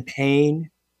partner was in pain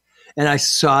and I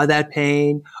saw that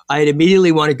pain, I'd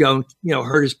immediately want to go,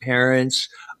 hurt his parents.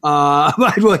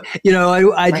 I'd want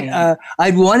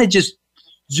to just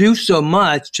do so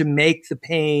much to make the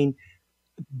pain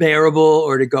bearable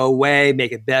or to go away,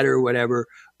 make it better, or whatever.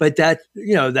 But that's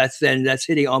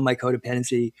hitting all my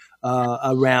codependency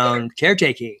around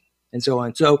caretaking and so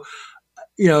on. So,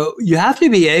 you have to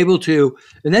be able to,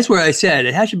 and that's where I said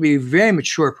it has to be very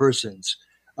mature persons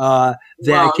that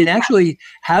can actually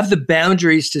have the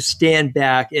boundaries to stand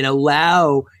back and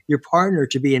allow your partner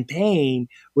to be in pain,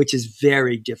 which is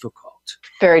very difficult.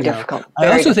 Very difficult. I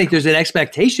also think there's an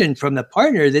expectation from the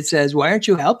partner that says, "Why aren't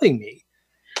you helping me?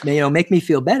 Make me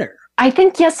feel better." I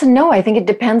think yes and no. I think it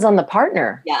depends on the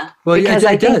partner. Yeah. Well, because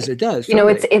it does. It does.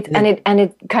 It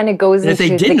kind of goes. And if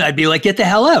they didn't, I'd be like, "Get the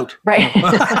hell out!" Right.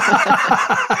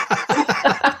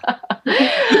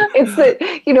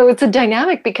 It's a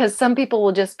dynamic, because some people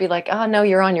will just be like, "Oh no,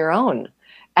 you're on your own,"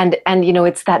 and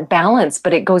it's that balance.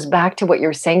 But it goes back to what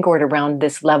you're saying, Gord, around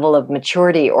this level of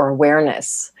maturity or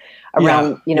awareness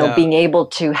around being able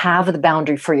to have the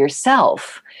boundary for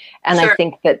yourself. And sure. I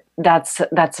think that's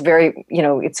very,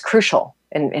 it's crucial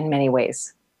in many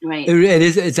ways. Right. It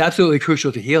is. It's absolutely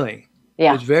crucial to healing.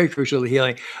 Yeah. It's very crucial to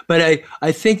healing. But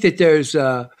I think that there's,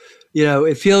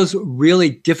 it feels really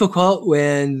difficult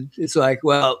when it's like,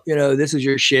 well, this is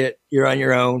your shit. You're on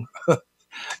your own.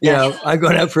 I'm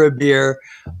going out for a beer.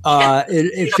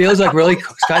 It feels like really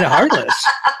kind of heartless,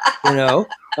 have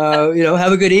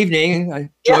a good thing.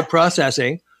 I enjoy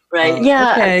processing. Right.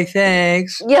 Okay,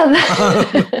 thanks. Yeah. No,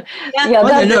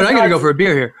 I'm going to go for a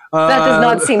beer here. That does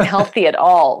not seem healthy at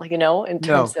all, in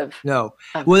terms of. No.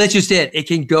 Well, that's just it. It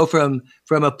can go from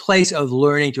a place of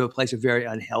learning to a place of very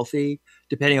unhealthy,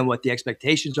 depending on what the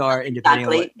expectations are and depending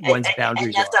on what one's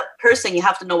boundaries are. As a person, you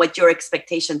have to know what your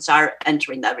expectations are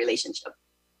entering that relationship.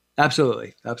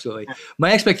 Absolutely.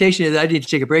 My expectation is I need to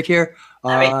take a break here.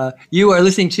 Right. You are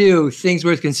listening to Things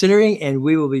Worth Considering, and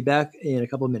we will be back in a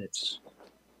couple of minutes.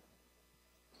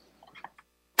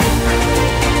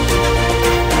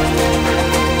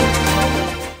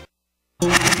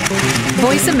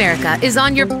 Voice America is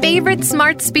on your favorite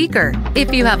smart speaker.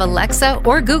 If you have Alexa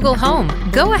or Google Home,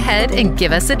 go ahead and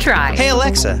give us a try. Hey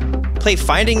Alexa, play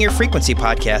Finding Your Frequency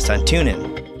podcast on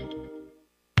TuneIn.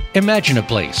 Imagine a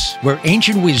place where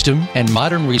ancient wisdom and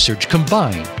modern research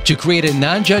combine to create a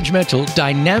non-judgmental,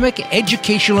 dynamic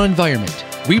educational environment.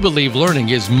 We believe learning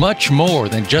is much more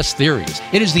than just theories.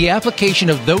 It is the application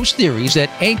of those theories that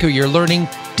anchor your learning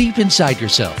deep inside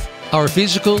yourself. Our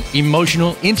physical,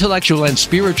 emotional, intellectual, and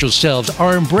spiritual selves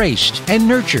are embraced and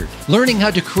nurtured, learning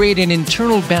how to create an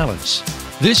internal balance.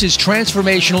 This is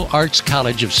Transformational Arts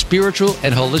College of Spiritual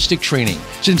and Holistic Training.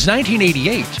 Since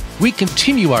 1988, we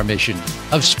continue our mission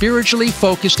of spiritually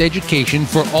focused education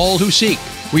for all who seek.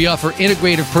 We offer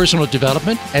integrative personal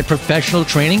development and professional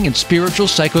training in spiritual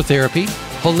psychotherapy,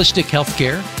 holistic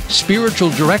healthcare, spiritual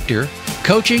director,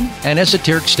 coaching, and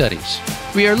esoteric studies.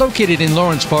 We are located in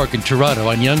Lawrence Park in Toronto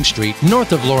on Yonge Street,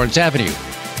 north of Lawrence Avenue.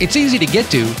 It's easy to get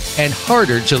to and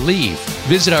harder to leave.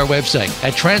 Visit our website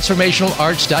at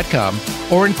transformationalarts.com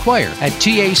or inquire at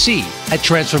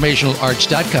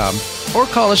TAC@transformationalarts.com or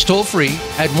call us toll free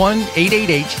at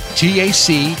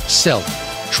 1-888-TAC-SELF.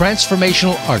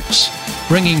 Transformational Arts,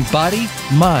 bringing body,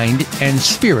 mind, and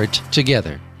spirit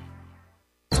together.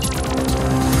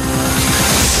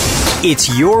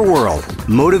 It's your world.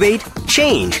 Motivate,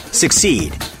 change,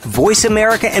 succeed.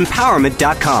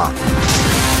 VoiceAmericaEmpowerment.com.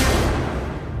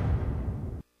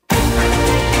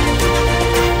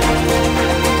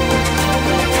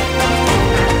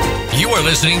 You are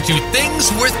listening to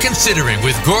Things Worth Considering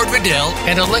with Gord Riddell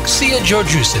and Alexia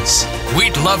Georgiousis.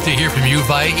 We'd love to hear from you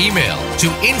via email to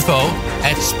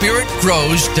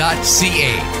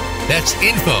info@spiritgrows.ca. That's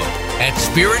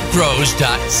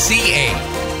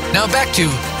info@spiritgrows.ca. Now back to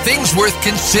Things Worth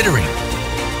Considering.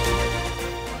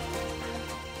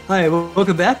 Hi,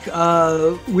 welcome back.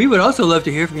 We would also love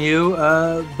to hear from you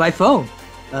by phone.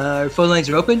 Our phone lines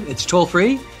are open. It's toll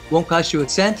free. Won't cost you a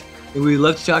cent. And we'd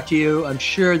love to talk to you. I'm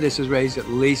sure this has raised at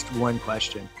least one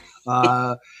question.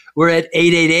 We're at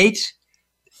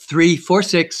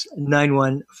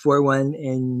 888-346-9141,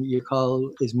 and your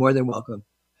call is more than welcome.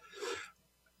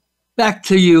 Back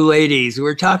to you, ladies.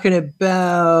 We're talking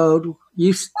about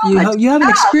you have an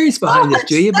experience behind this,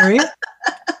 do you, Maria?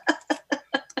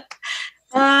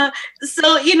 It's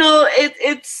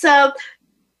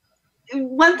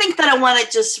one thing that I want to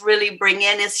just really bring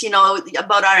in is,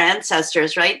 about our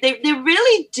ancestors, right? They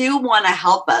really do want to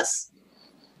help us.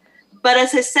 But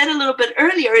as I said a little bit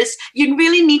earlier, is you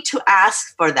really need to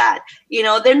ask for that.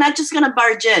 They're not just going to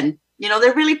barge in.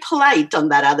 They're really polite on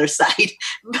that other side.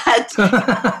 But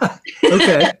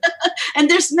okay. And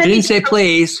there's many. They didn't say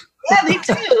please. Yeah, they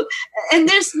do. And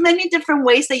there's many different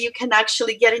ways that you can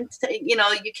actually get into, you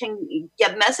can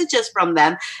get messages from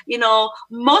them.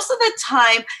 Most of the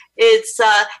time it's,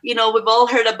 we've all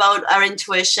heard about our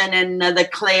intuition and the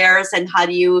clairs and how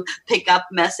do you pick up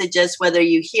messages, whether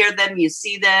you hear them, you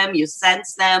see them, you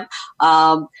sense them.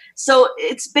 So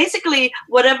it's basically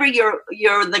whatever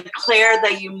the clair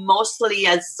that you mostly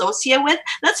associate with,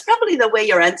 that's probably the way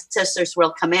your ancestors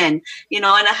will come in, and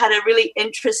I had a really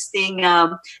interesting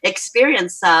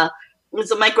experience. So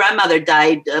my grandmother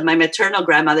died, my maternal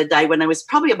grandmother died when I was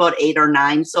probably about 8 or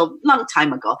 9, so long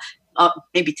time ago,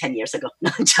 maybe 10 years ago.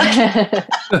 No, I'm joking.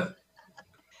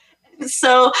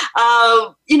 So,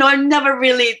 I never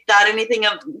really thought anything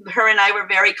of her, and I were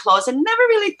very close and never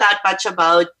really thought much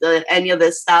about any of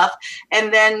this stuff.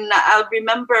 And then I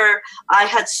remember I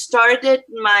had started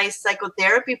my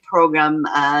psychotherapy program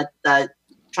at the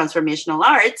Transformational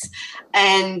Arts,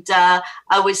 and I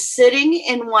was sitting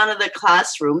in one of the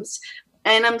classrooms,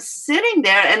 and I'm sitting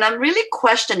there and I'm really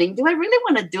questioning, do I really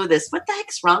want to do this? What the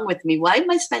heck's wrong with me? Why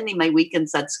am I spending my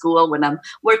weekends at school when I'm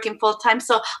working full time?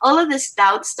 So all of this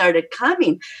doubt started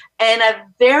coming, and I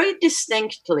very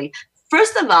distinctly,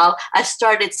 first of all, I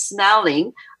started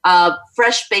smelling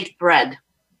fresh baked bread.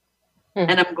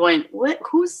 And I'm going, what?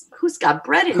 Who's got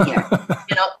bread in here?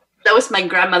 That was my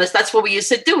grandmother's. That's what we used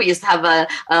to do. We used to have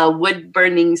a wood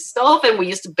burning stove, and we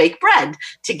used to bake bread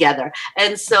together.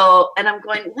 And I'm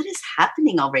going, what is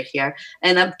happening over here?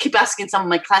 And I keep asking some of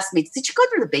my classmates, did you go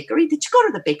to the bakery? Did you go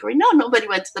to the bakery? No, nobody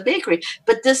went to the bakery.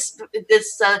 But this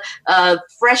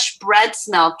fresh bread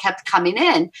smell kept coming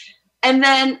in. And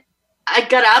then I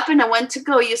got up and I went to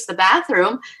go use the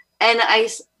bathroom, and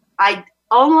I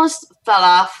almost fell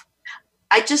off.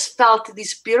 I just felt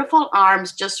these beautiful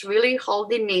arms just really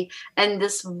holding me, and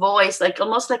this voice,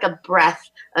 almost like a breath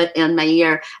in my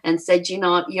ear, and said,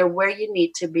 you're where you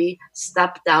need to be.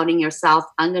 Stop doubting yourself.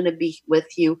 I'm going to be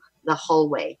with you the whole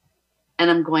way.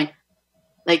 And I'm going,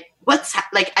 I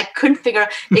couldn't figure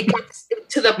it gets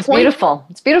to the point. Beautiful.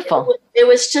 It's beautiful. It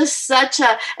was just such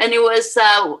a, and it was,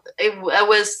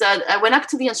 I went up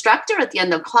to the instructor at the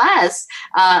end of class,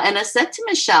 and I said to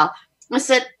Michelle,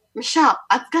 Michelle,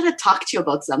 I've got to talk to you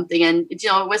about something. And,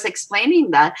 I was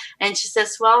explaining that. And she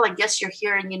says, well, I guess you're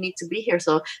here and you need to be here.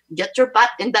 So get your butt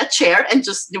in that chair and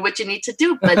just do what you need to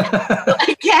do. But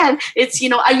again, it's,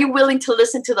 are you willing to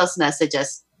listen to those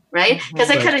messages? Right? Because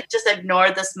I could have just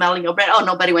ignored the smelling of bread. Oh,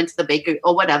 nobody went to the bakery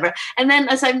or whatever. And then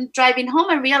as I'm driving home,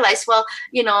 I realized, well,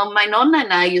 my nonna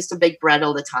and I used to bake bread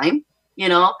all the time,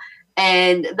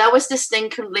 And that was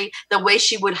distinctly the way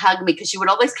she would hug me, because she would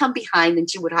always come behind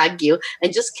and she would hug you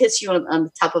and just kiss you on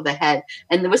the top of the head.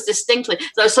 And it was distinctly.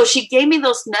 So she gave me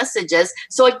those messages.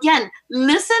 So again,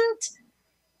 listen,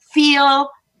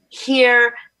 feel,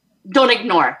 hear, don't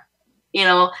ignore,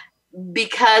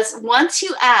 because once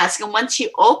you ask and once you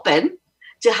open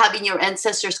to having your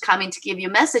ancestors coming to give you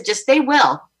messages, they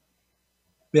will.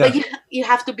 Yeah. But you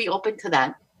have to be open to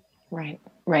that. Right.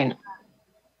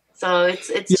 So it's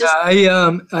just.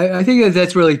 I think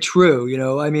that's really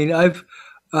true. I mean, I've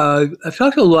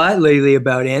talked a lot lately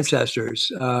about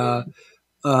ancestors.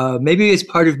 Maybe it's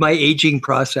part of my aging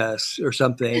process or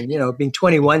something. Being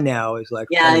 21 now is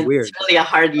kind of weird. It's really a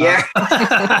hard year.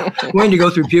 We're going to go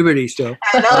through puberty still.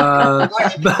 I know.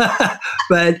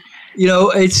 But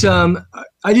It's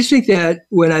I just think that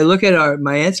when I look at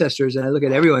my ancestors and I look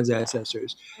at everyone's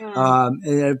ancestors,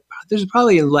 and there's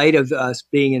probably in light of us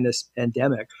being in this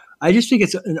pandemic, I just think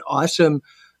it's an awesome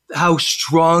how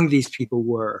strong these people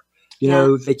were.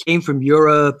 They came from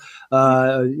Europe,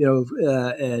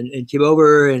 and came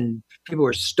over, and people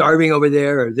were starving over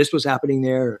there, or this was happening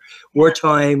there, or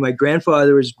wartime. My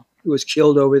grandfather was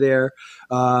killed over there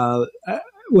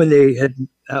when they had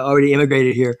already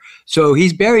immigrated here. So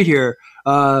he's buried here.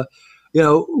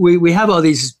 We have all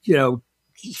these,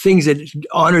 things that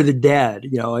honor the dead.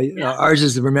 Ours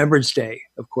is the Remembrance Day,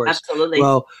 of course. Absolutely.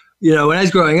 Well, when I was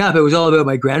growing up, it was all about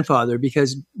my grandfather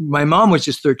because my mom was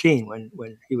just 13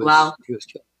 when he was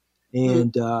killed,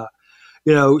 and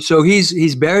so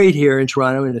he's buried here in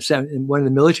Toronto in one of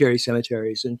the military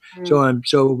cemeteries, and so on.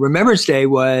 So Remembrance Day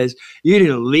was you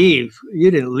didn't leave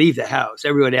the house.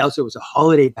 Everyone else, it was a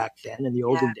holiday back then in the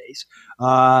olden days,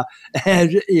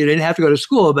 and you didn't have to go to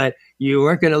school, but you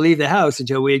weren't going to leave the house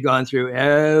until we had gone through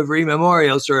every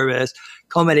memorial service,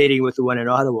 culminating with the one in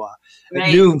Ottawa. Right.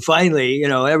 At noon, finally,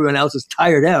 everyone else was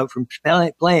tired out from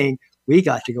playing. We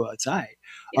got to go outside.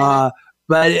 Yeah.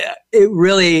 But it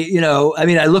really,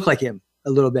 I look like him a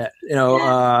little bit,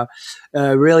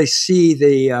 really see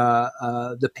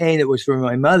the pain that was for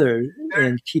my mother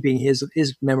and keeping his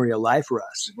memory alive for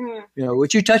us,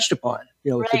 which you touched upon,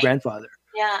 with the grandfather.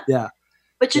 Yeah. Yeah.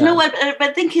 But you know what?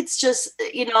 I think it's just,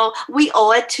 we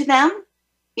owe it to them.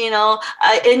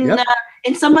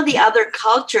 In some of the other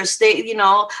cultures, they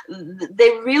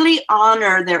really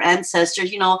honor their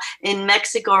ancestors. In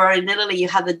Mexico or in Italy, you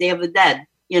have the Day of the Dead.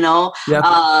 You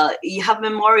have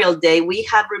Memorial Day, we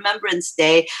have Remembrance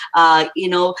Day, but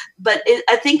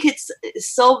I think it's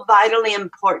so vitally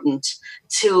important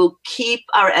to keep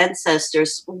our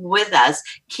ancestors with us,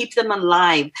 keep them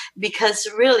alive, because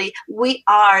really we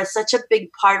are such a big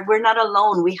part. We're not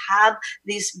alone. We have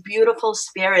these beautiful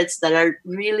spirits that are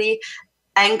really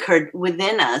anchored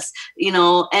within us,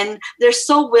 and they're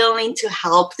so willing to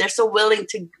help. They're so willing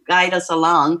to guide us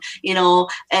along,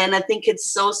 and I think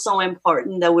it's so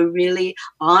important that we really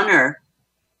honor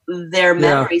their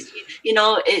memories.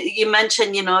 You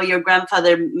mentioned, your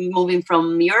grandfather moving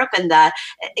from Europe and that,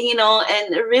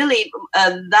 and really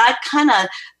that kind of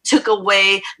took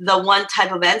away the one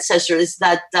type of ancestor is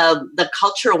that the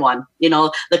culture one,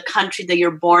 the country that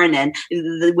you're born in,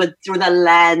 through the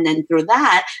land and through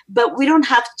that. But we don't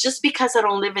have, just because I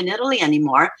don't live in Italy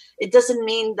anymore, it doesn't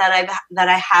mean that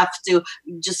I have to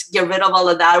just get rid of all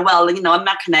of that. Well, I'm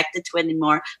not connected to it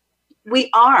anymore.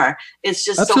 We are. It's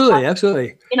just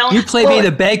absolutely. You play me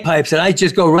the bagpipes, and I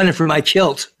just go running for my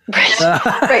kilt. Right.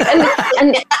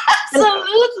 And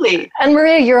absolutely. And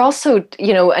Maria, you're also,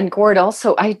 and Gord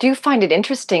also, I do find it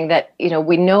interesting that,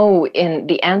 we know in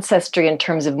the ancestry in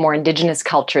terms of more indigenous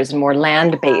cultures and more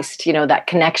land-based, that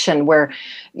connection where,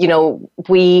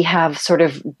 we have sort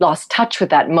of lost touch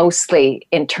with that mostly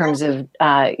in terms of,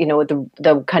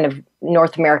 the kind of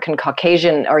North American,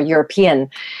 Caucasian or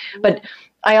European. But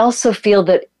I also feel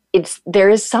that there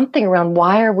is something around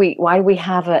why do we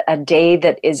have a day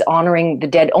that is honoring the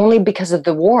dead only because of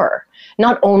the war?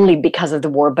 Not only because of the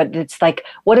war, but it's like,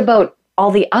 what about all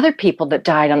the other people that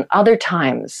died on other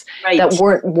times that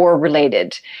weren't war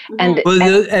related? And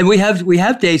we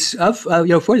have days of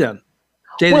for them.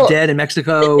 Day of the Dead in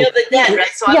Mexico. Day of the Dead, right?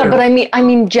 So but I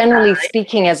mean, generally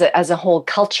speaking, as a whole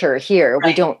culture here,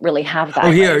 we don't really have that.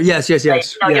 Oh, here, yes.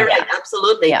 Right. No, you're right,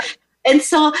 absolutely. Yeah. And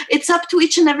so it's up to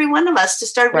each and every one of us to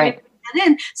start really putting that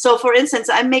in. So, for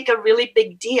instance, I make a really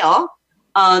big deal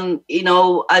on,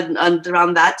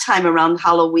 around that time, around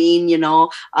Halloween,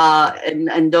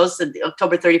 and those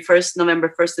October 31st,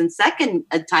 November 1st and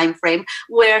 2nd time frame,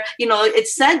 where,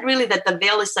 it's said really that the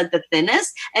veil is at the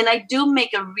thinnest. And I do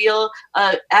make a real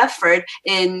effort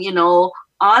in,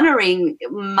 honoring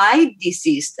my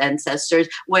deceased ancestors,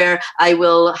 where I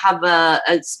will have a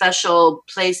special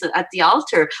place at the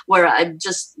altar where I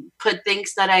just put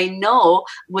things that I know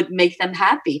would make them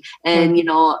happy. And,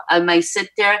 I might sit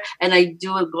there and I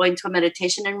go into a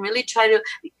meditation and really try to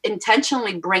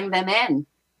intentionally bring them in,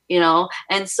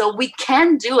 and so we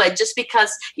can do it just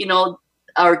because,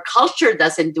 our culture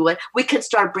doesn't do it. We can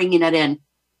start bringing it in.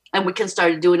 And we can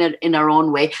start doing it in our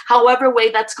own way, however way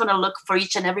that's going to look for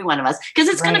each and every one of us, because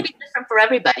it's going to be different for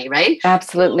everybody, right?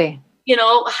 Absolutely.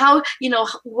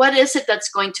 What is it that's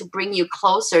going to bring you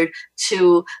closer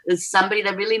to somebody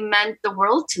that really meant the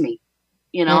world to me,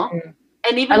 Mm-hmm.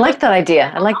 And even I like that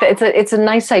idea. I like that. It's a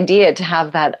nice idea to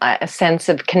have that a sense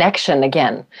of connection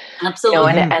again.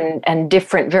 Absolutely. And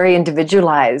different, very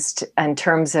individualized in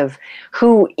terms of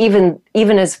who, even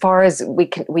as far as we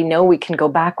know we can go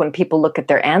back when people look at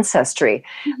their ancestry,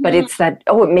 but it's that,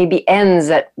 it maybe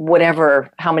ends at whatever,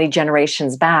 how many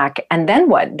generations back. And then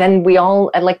what? Then we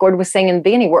all, like Gord was saying in the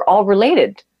beginning, we're all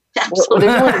related. There's only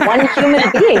one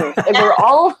human being.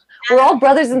 We're all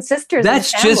brothers and sisters.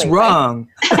 That's family, just wrong.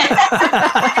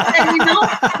 Right? And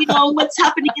you know what's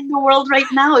happening in the world right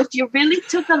now. If you really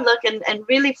took a look and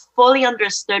really fully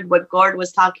understood what Gord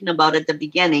was talking about at the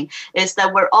beginning, is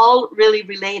that we're all really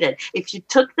related. If you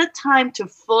took the time to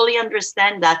fully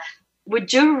understand that,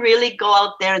 would you really go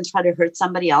out there and try to hurt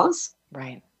somebody else?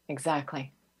 Right.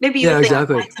 Exactly. Maybe you think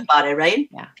twice about it, right?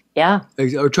 Yeah.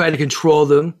 Or try to control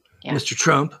them, Mr.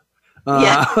 Trump.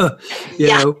 You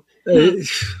know.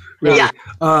 Really.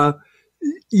 I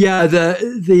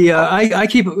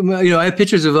keep, I have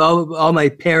pictures of all my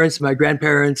parents, my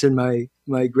grandparents, and my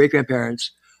great grandparents,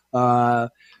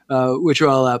 which are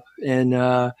all up, and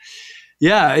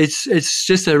it's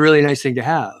just a really nice thing to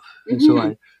have, and so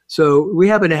on. So we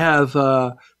happen to have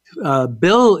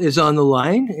Bill is on the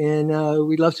line, and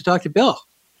we'd love to talk to Bill.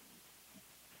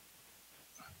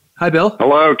 Hi, Bill.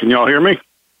 Hello. Can y'all hear me?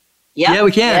 Yeah,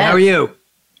 we can. Yes. How are you?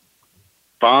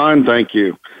 Fine, thank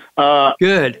you.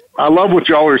 Good. I love what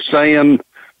y'all were saying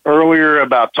earlier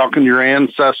about talking to your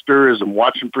ancestors and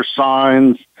watching for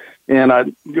signs. And I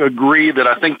agree that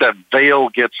I think that veil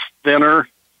gets thinner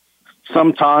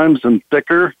sometimes and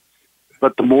thicker.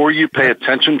 But the more you pay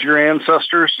attention to your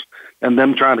ancestors and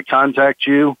them trying to contact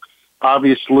you,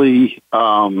 obviously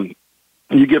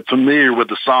you get familiar with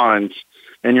the signs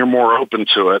and you're more open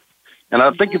to it. And I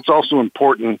think it's also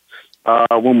important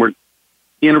when we're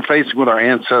interfacing with our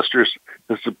ancestors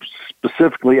to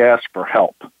specifically ask for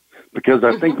help, because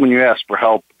I think when you ask for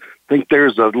help, I think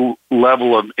there's a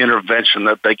level of intervention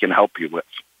that they can help you with.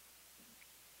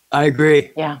 I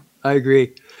agree. Yeah, I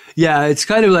agree. Yeah, it's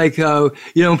kind of like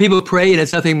when people pray and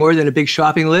it's nothing more than a big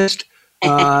shopping list,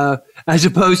 as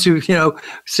opposed to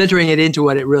centering it into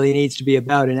what it really needs to be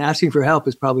about. And asking for help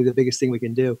is probably the biggest thing we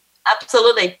can do.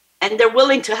 Absolutely. And they're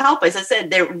willing to help. As I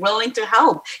said, they're willing to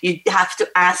help. You have to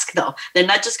ask, though. They're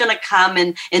not just going to come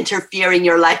and interfere in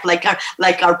your life like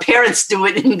our parents do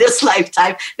it in this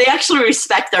lifetime. They actually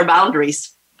respect our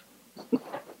boundaries.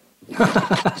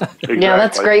 Exactly. Yeah,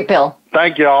 that's great, Bill.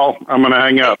 Thank you all. I'm going to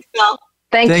hang up.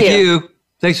 Thank you.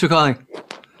 Thanks for calling.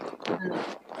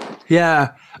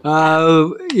 Yeah. I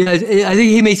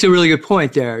think he makes a really good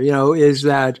point there, is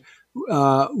that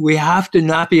we have to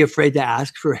not be afraid to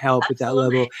ask for help at that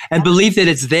level and believe that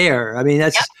it's there. I mean,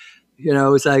 that's,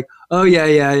 it's like, oh,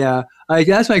 yeah. I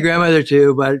asked my grandmother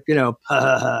too, but, Well,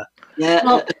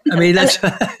 I mean, that's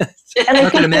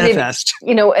not going to manifest.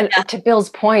 And to Bill's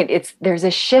point, there's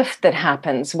a shift that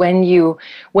happens when you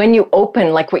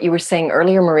open, like what you were saying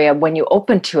earlier, Maria, when you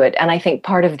open to it. And I think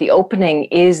part of the opening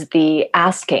is the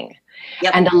asking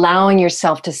and allowing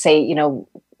yourself to say,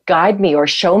 guide me or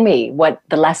show me what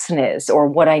the lesson is or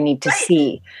what I need to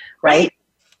see. Right.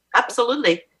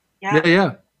 Absolutely.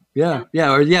 Yeah.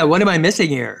 Or what am I missing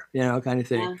here? Kind of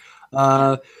thing.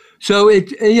 So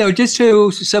just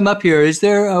to sum up here, is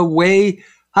there a way,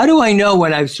 how do I know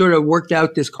when I've sort of worked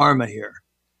out this karma here?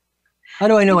 How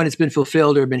do I know when it's been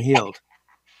fulfilled or been healed?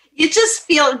 You just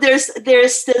feel there's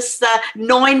this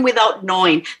knowing without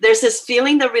knowing. There's this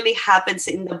feeling that really happens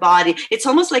in the body. It's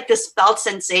almost like this felt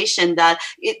sensation that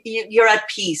you're at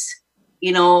peace.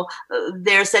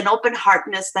 There's an open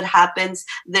heartedness that happens.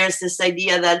 There's this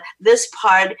idea that this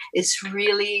part is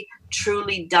really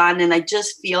truly done, and I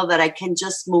just feel that I can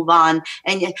just move on.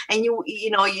 And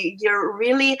you're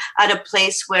really at a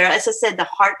place where, as I said, the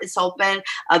heart is open.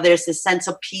 There's this sense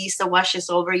of peace that washes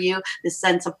over you, this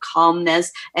sense of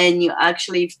calmness, and you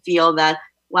actually feel that,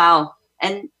 wow.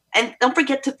 And don't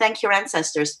forget to thank your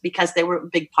ancestors because they were a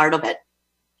big part of it.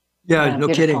 Yeah, no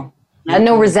kidding. And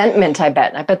no resentment, I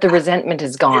bet. I bet the resentment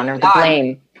is gone, or the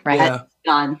blame, right? Yeah. It's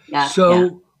gone. Yeah.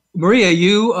 So, Maria,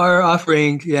 you are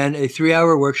offering then a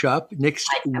 3-hour workshop next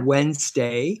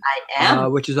Wednesday. I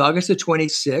am. Which is August the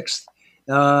 26th.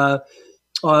 About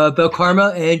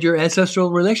karma and your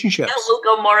ancestral relationships. Yeah, we'll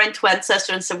go more into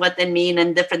ancestors and what they mean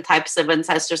and different types of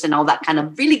ancestors and all that kind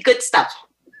of really good stuff.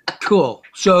 Cool.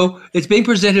 So it's being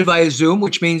presented via Zoom,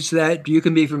 which means that you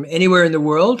can be from anywhere in the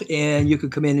world and you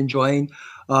can come in and join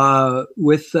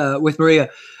with Maria.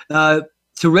 To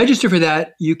register for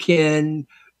that, you can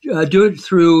do it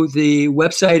through the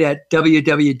website at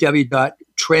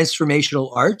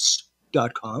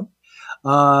www.transformationalarts.com.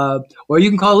 Or you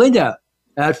can call Linda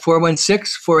at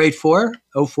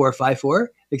 416-484-0454.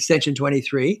 extension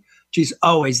 23. She's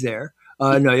always there.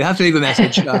 No, you have to leave a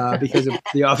message because of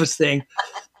the office thing.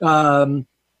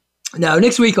 Now,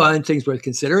 next week on Things Worth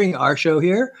Considering, our show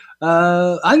here,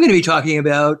 I'm going to be talking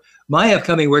about my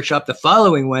upcoming workshop the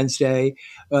following Wednesday,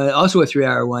 also a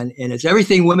 3-hour one, and it's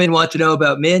everything women want to know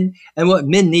about men and what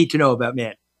men need to know about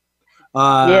men.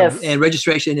 Yes. And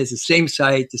registration is the same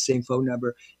site, the same phone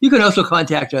number. You can also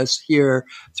contact us here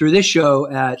through this show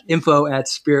at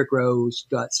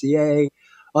info@spiritgrows.ca.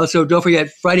 Also, don't forget,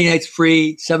 Friday night's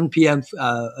free, 7 p.m.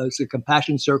 It's a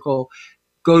Compassion Circle.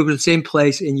 Go to the same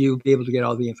place and you'll be able to get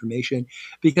all the information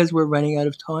because we're running out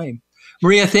of time.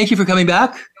 Maria, thank you for coming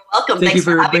back. You're welcome. Thank you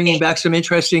for bringing me back some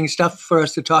interesting stuff for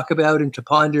us to talk about and to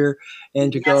ponder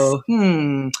and to go, I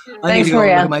need to go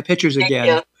Maria. look at my pictures again.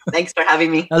 Thank you. Thanks for having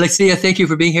me. Alexia, thank you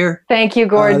for being here. Thank you,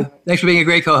 Gord. Thanks for being a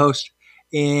great co-host.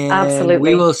 And Absolutely.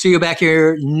 we will see you back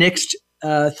here next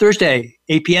Thursday,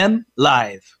 8 p.m.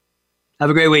 live. Have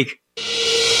a great week.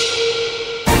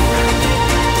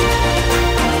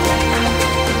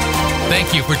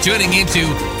 Thank you for tuning into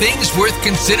Things Worth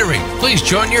Considering. Please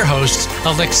join your hosts,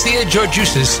 Alexia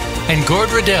Georgiousis and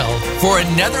Gord Riddell, for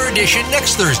another edition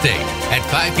next Thursday at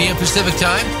 5 p.m. Pacific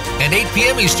Time and 8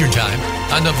 p.m. Eastern Time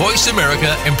on the Voice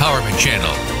America Empowerment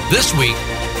Channel. This week,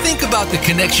 think about the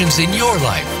connections in your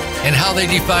life and how they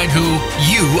define who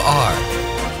you are.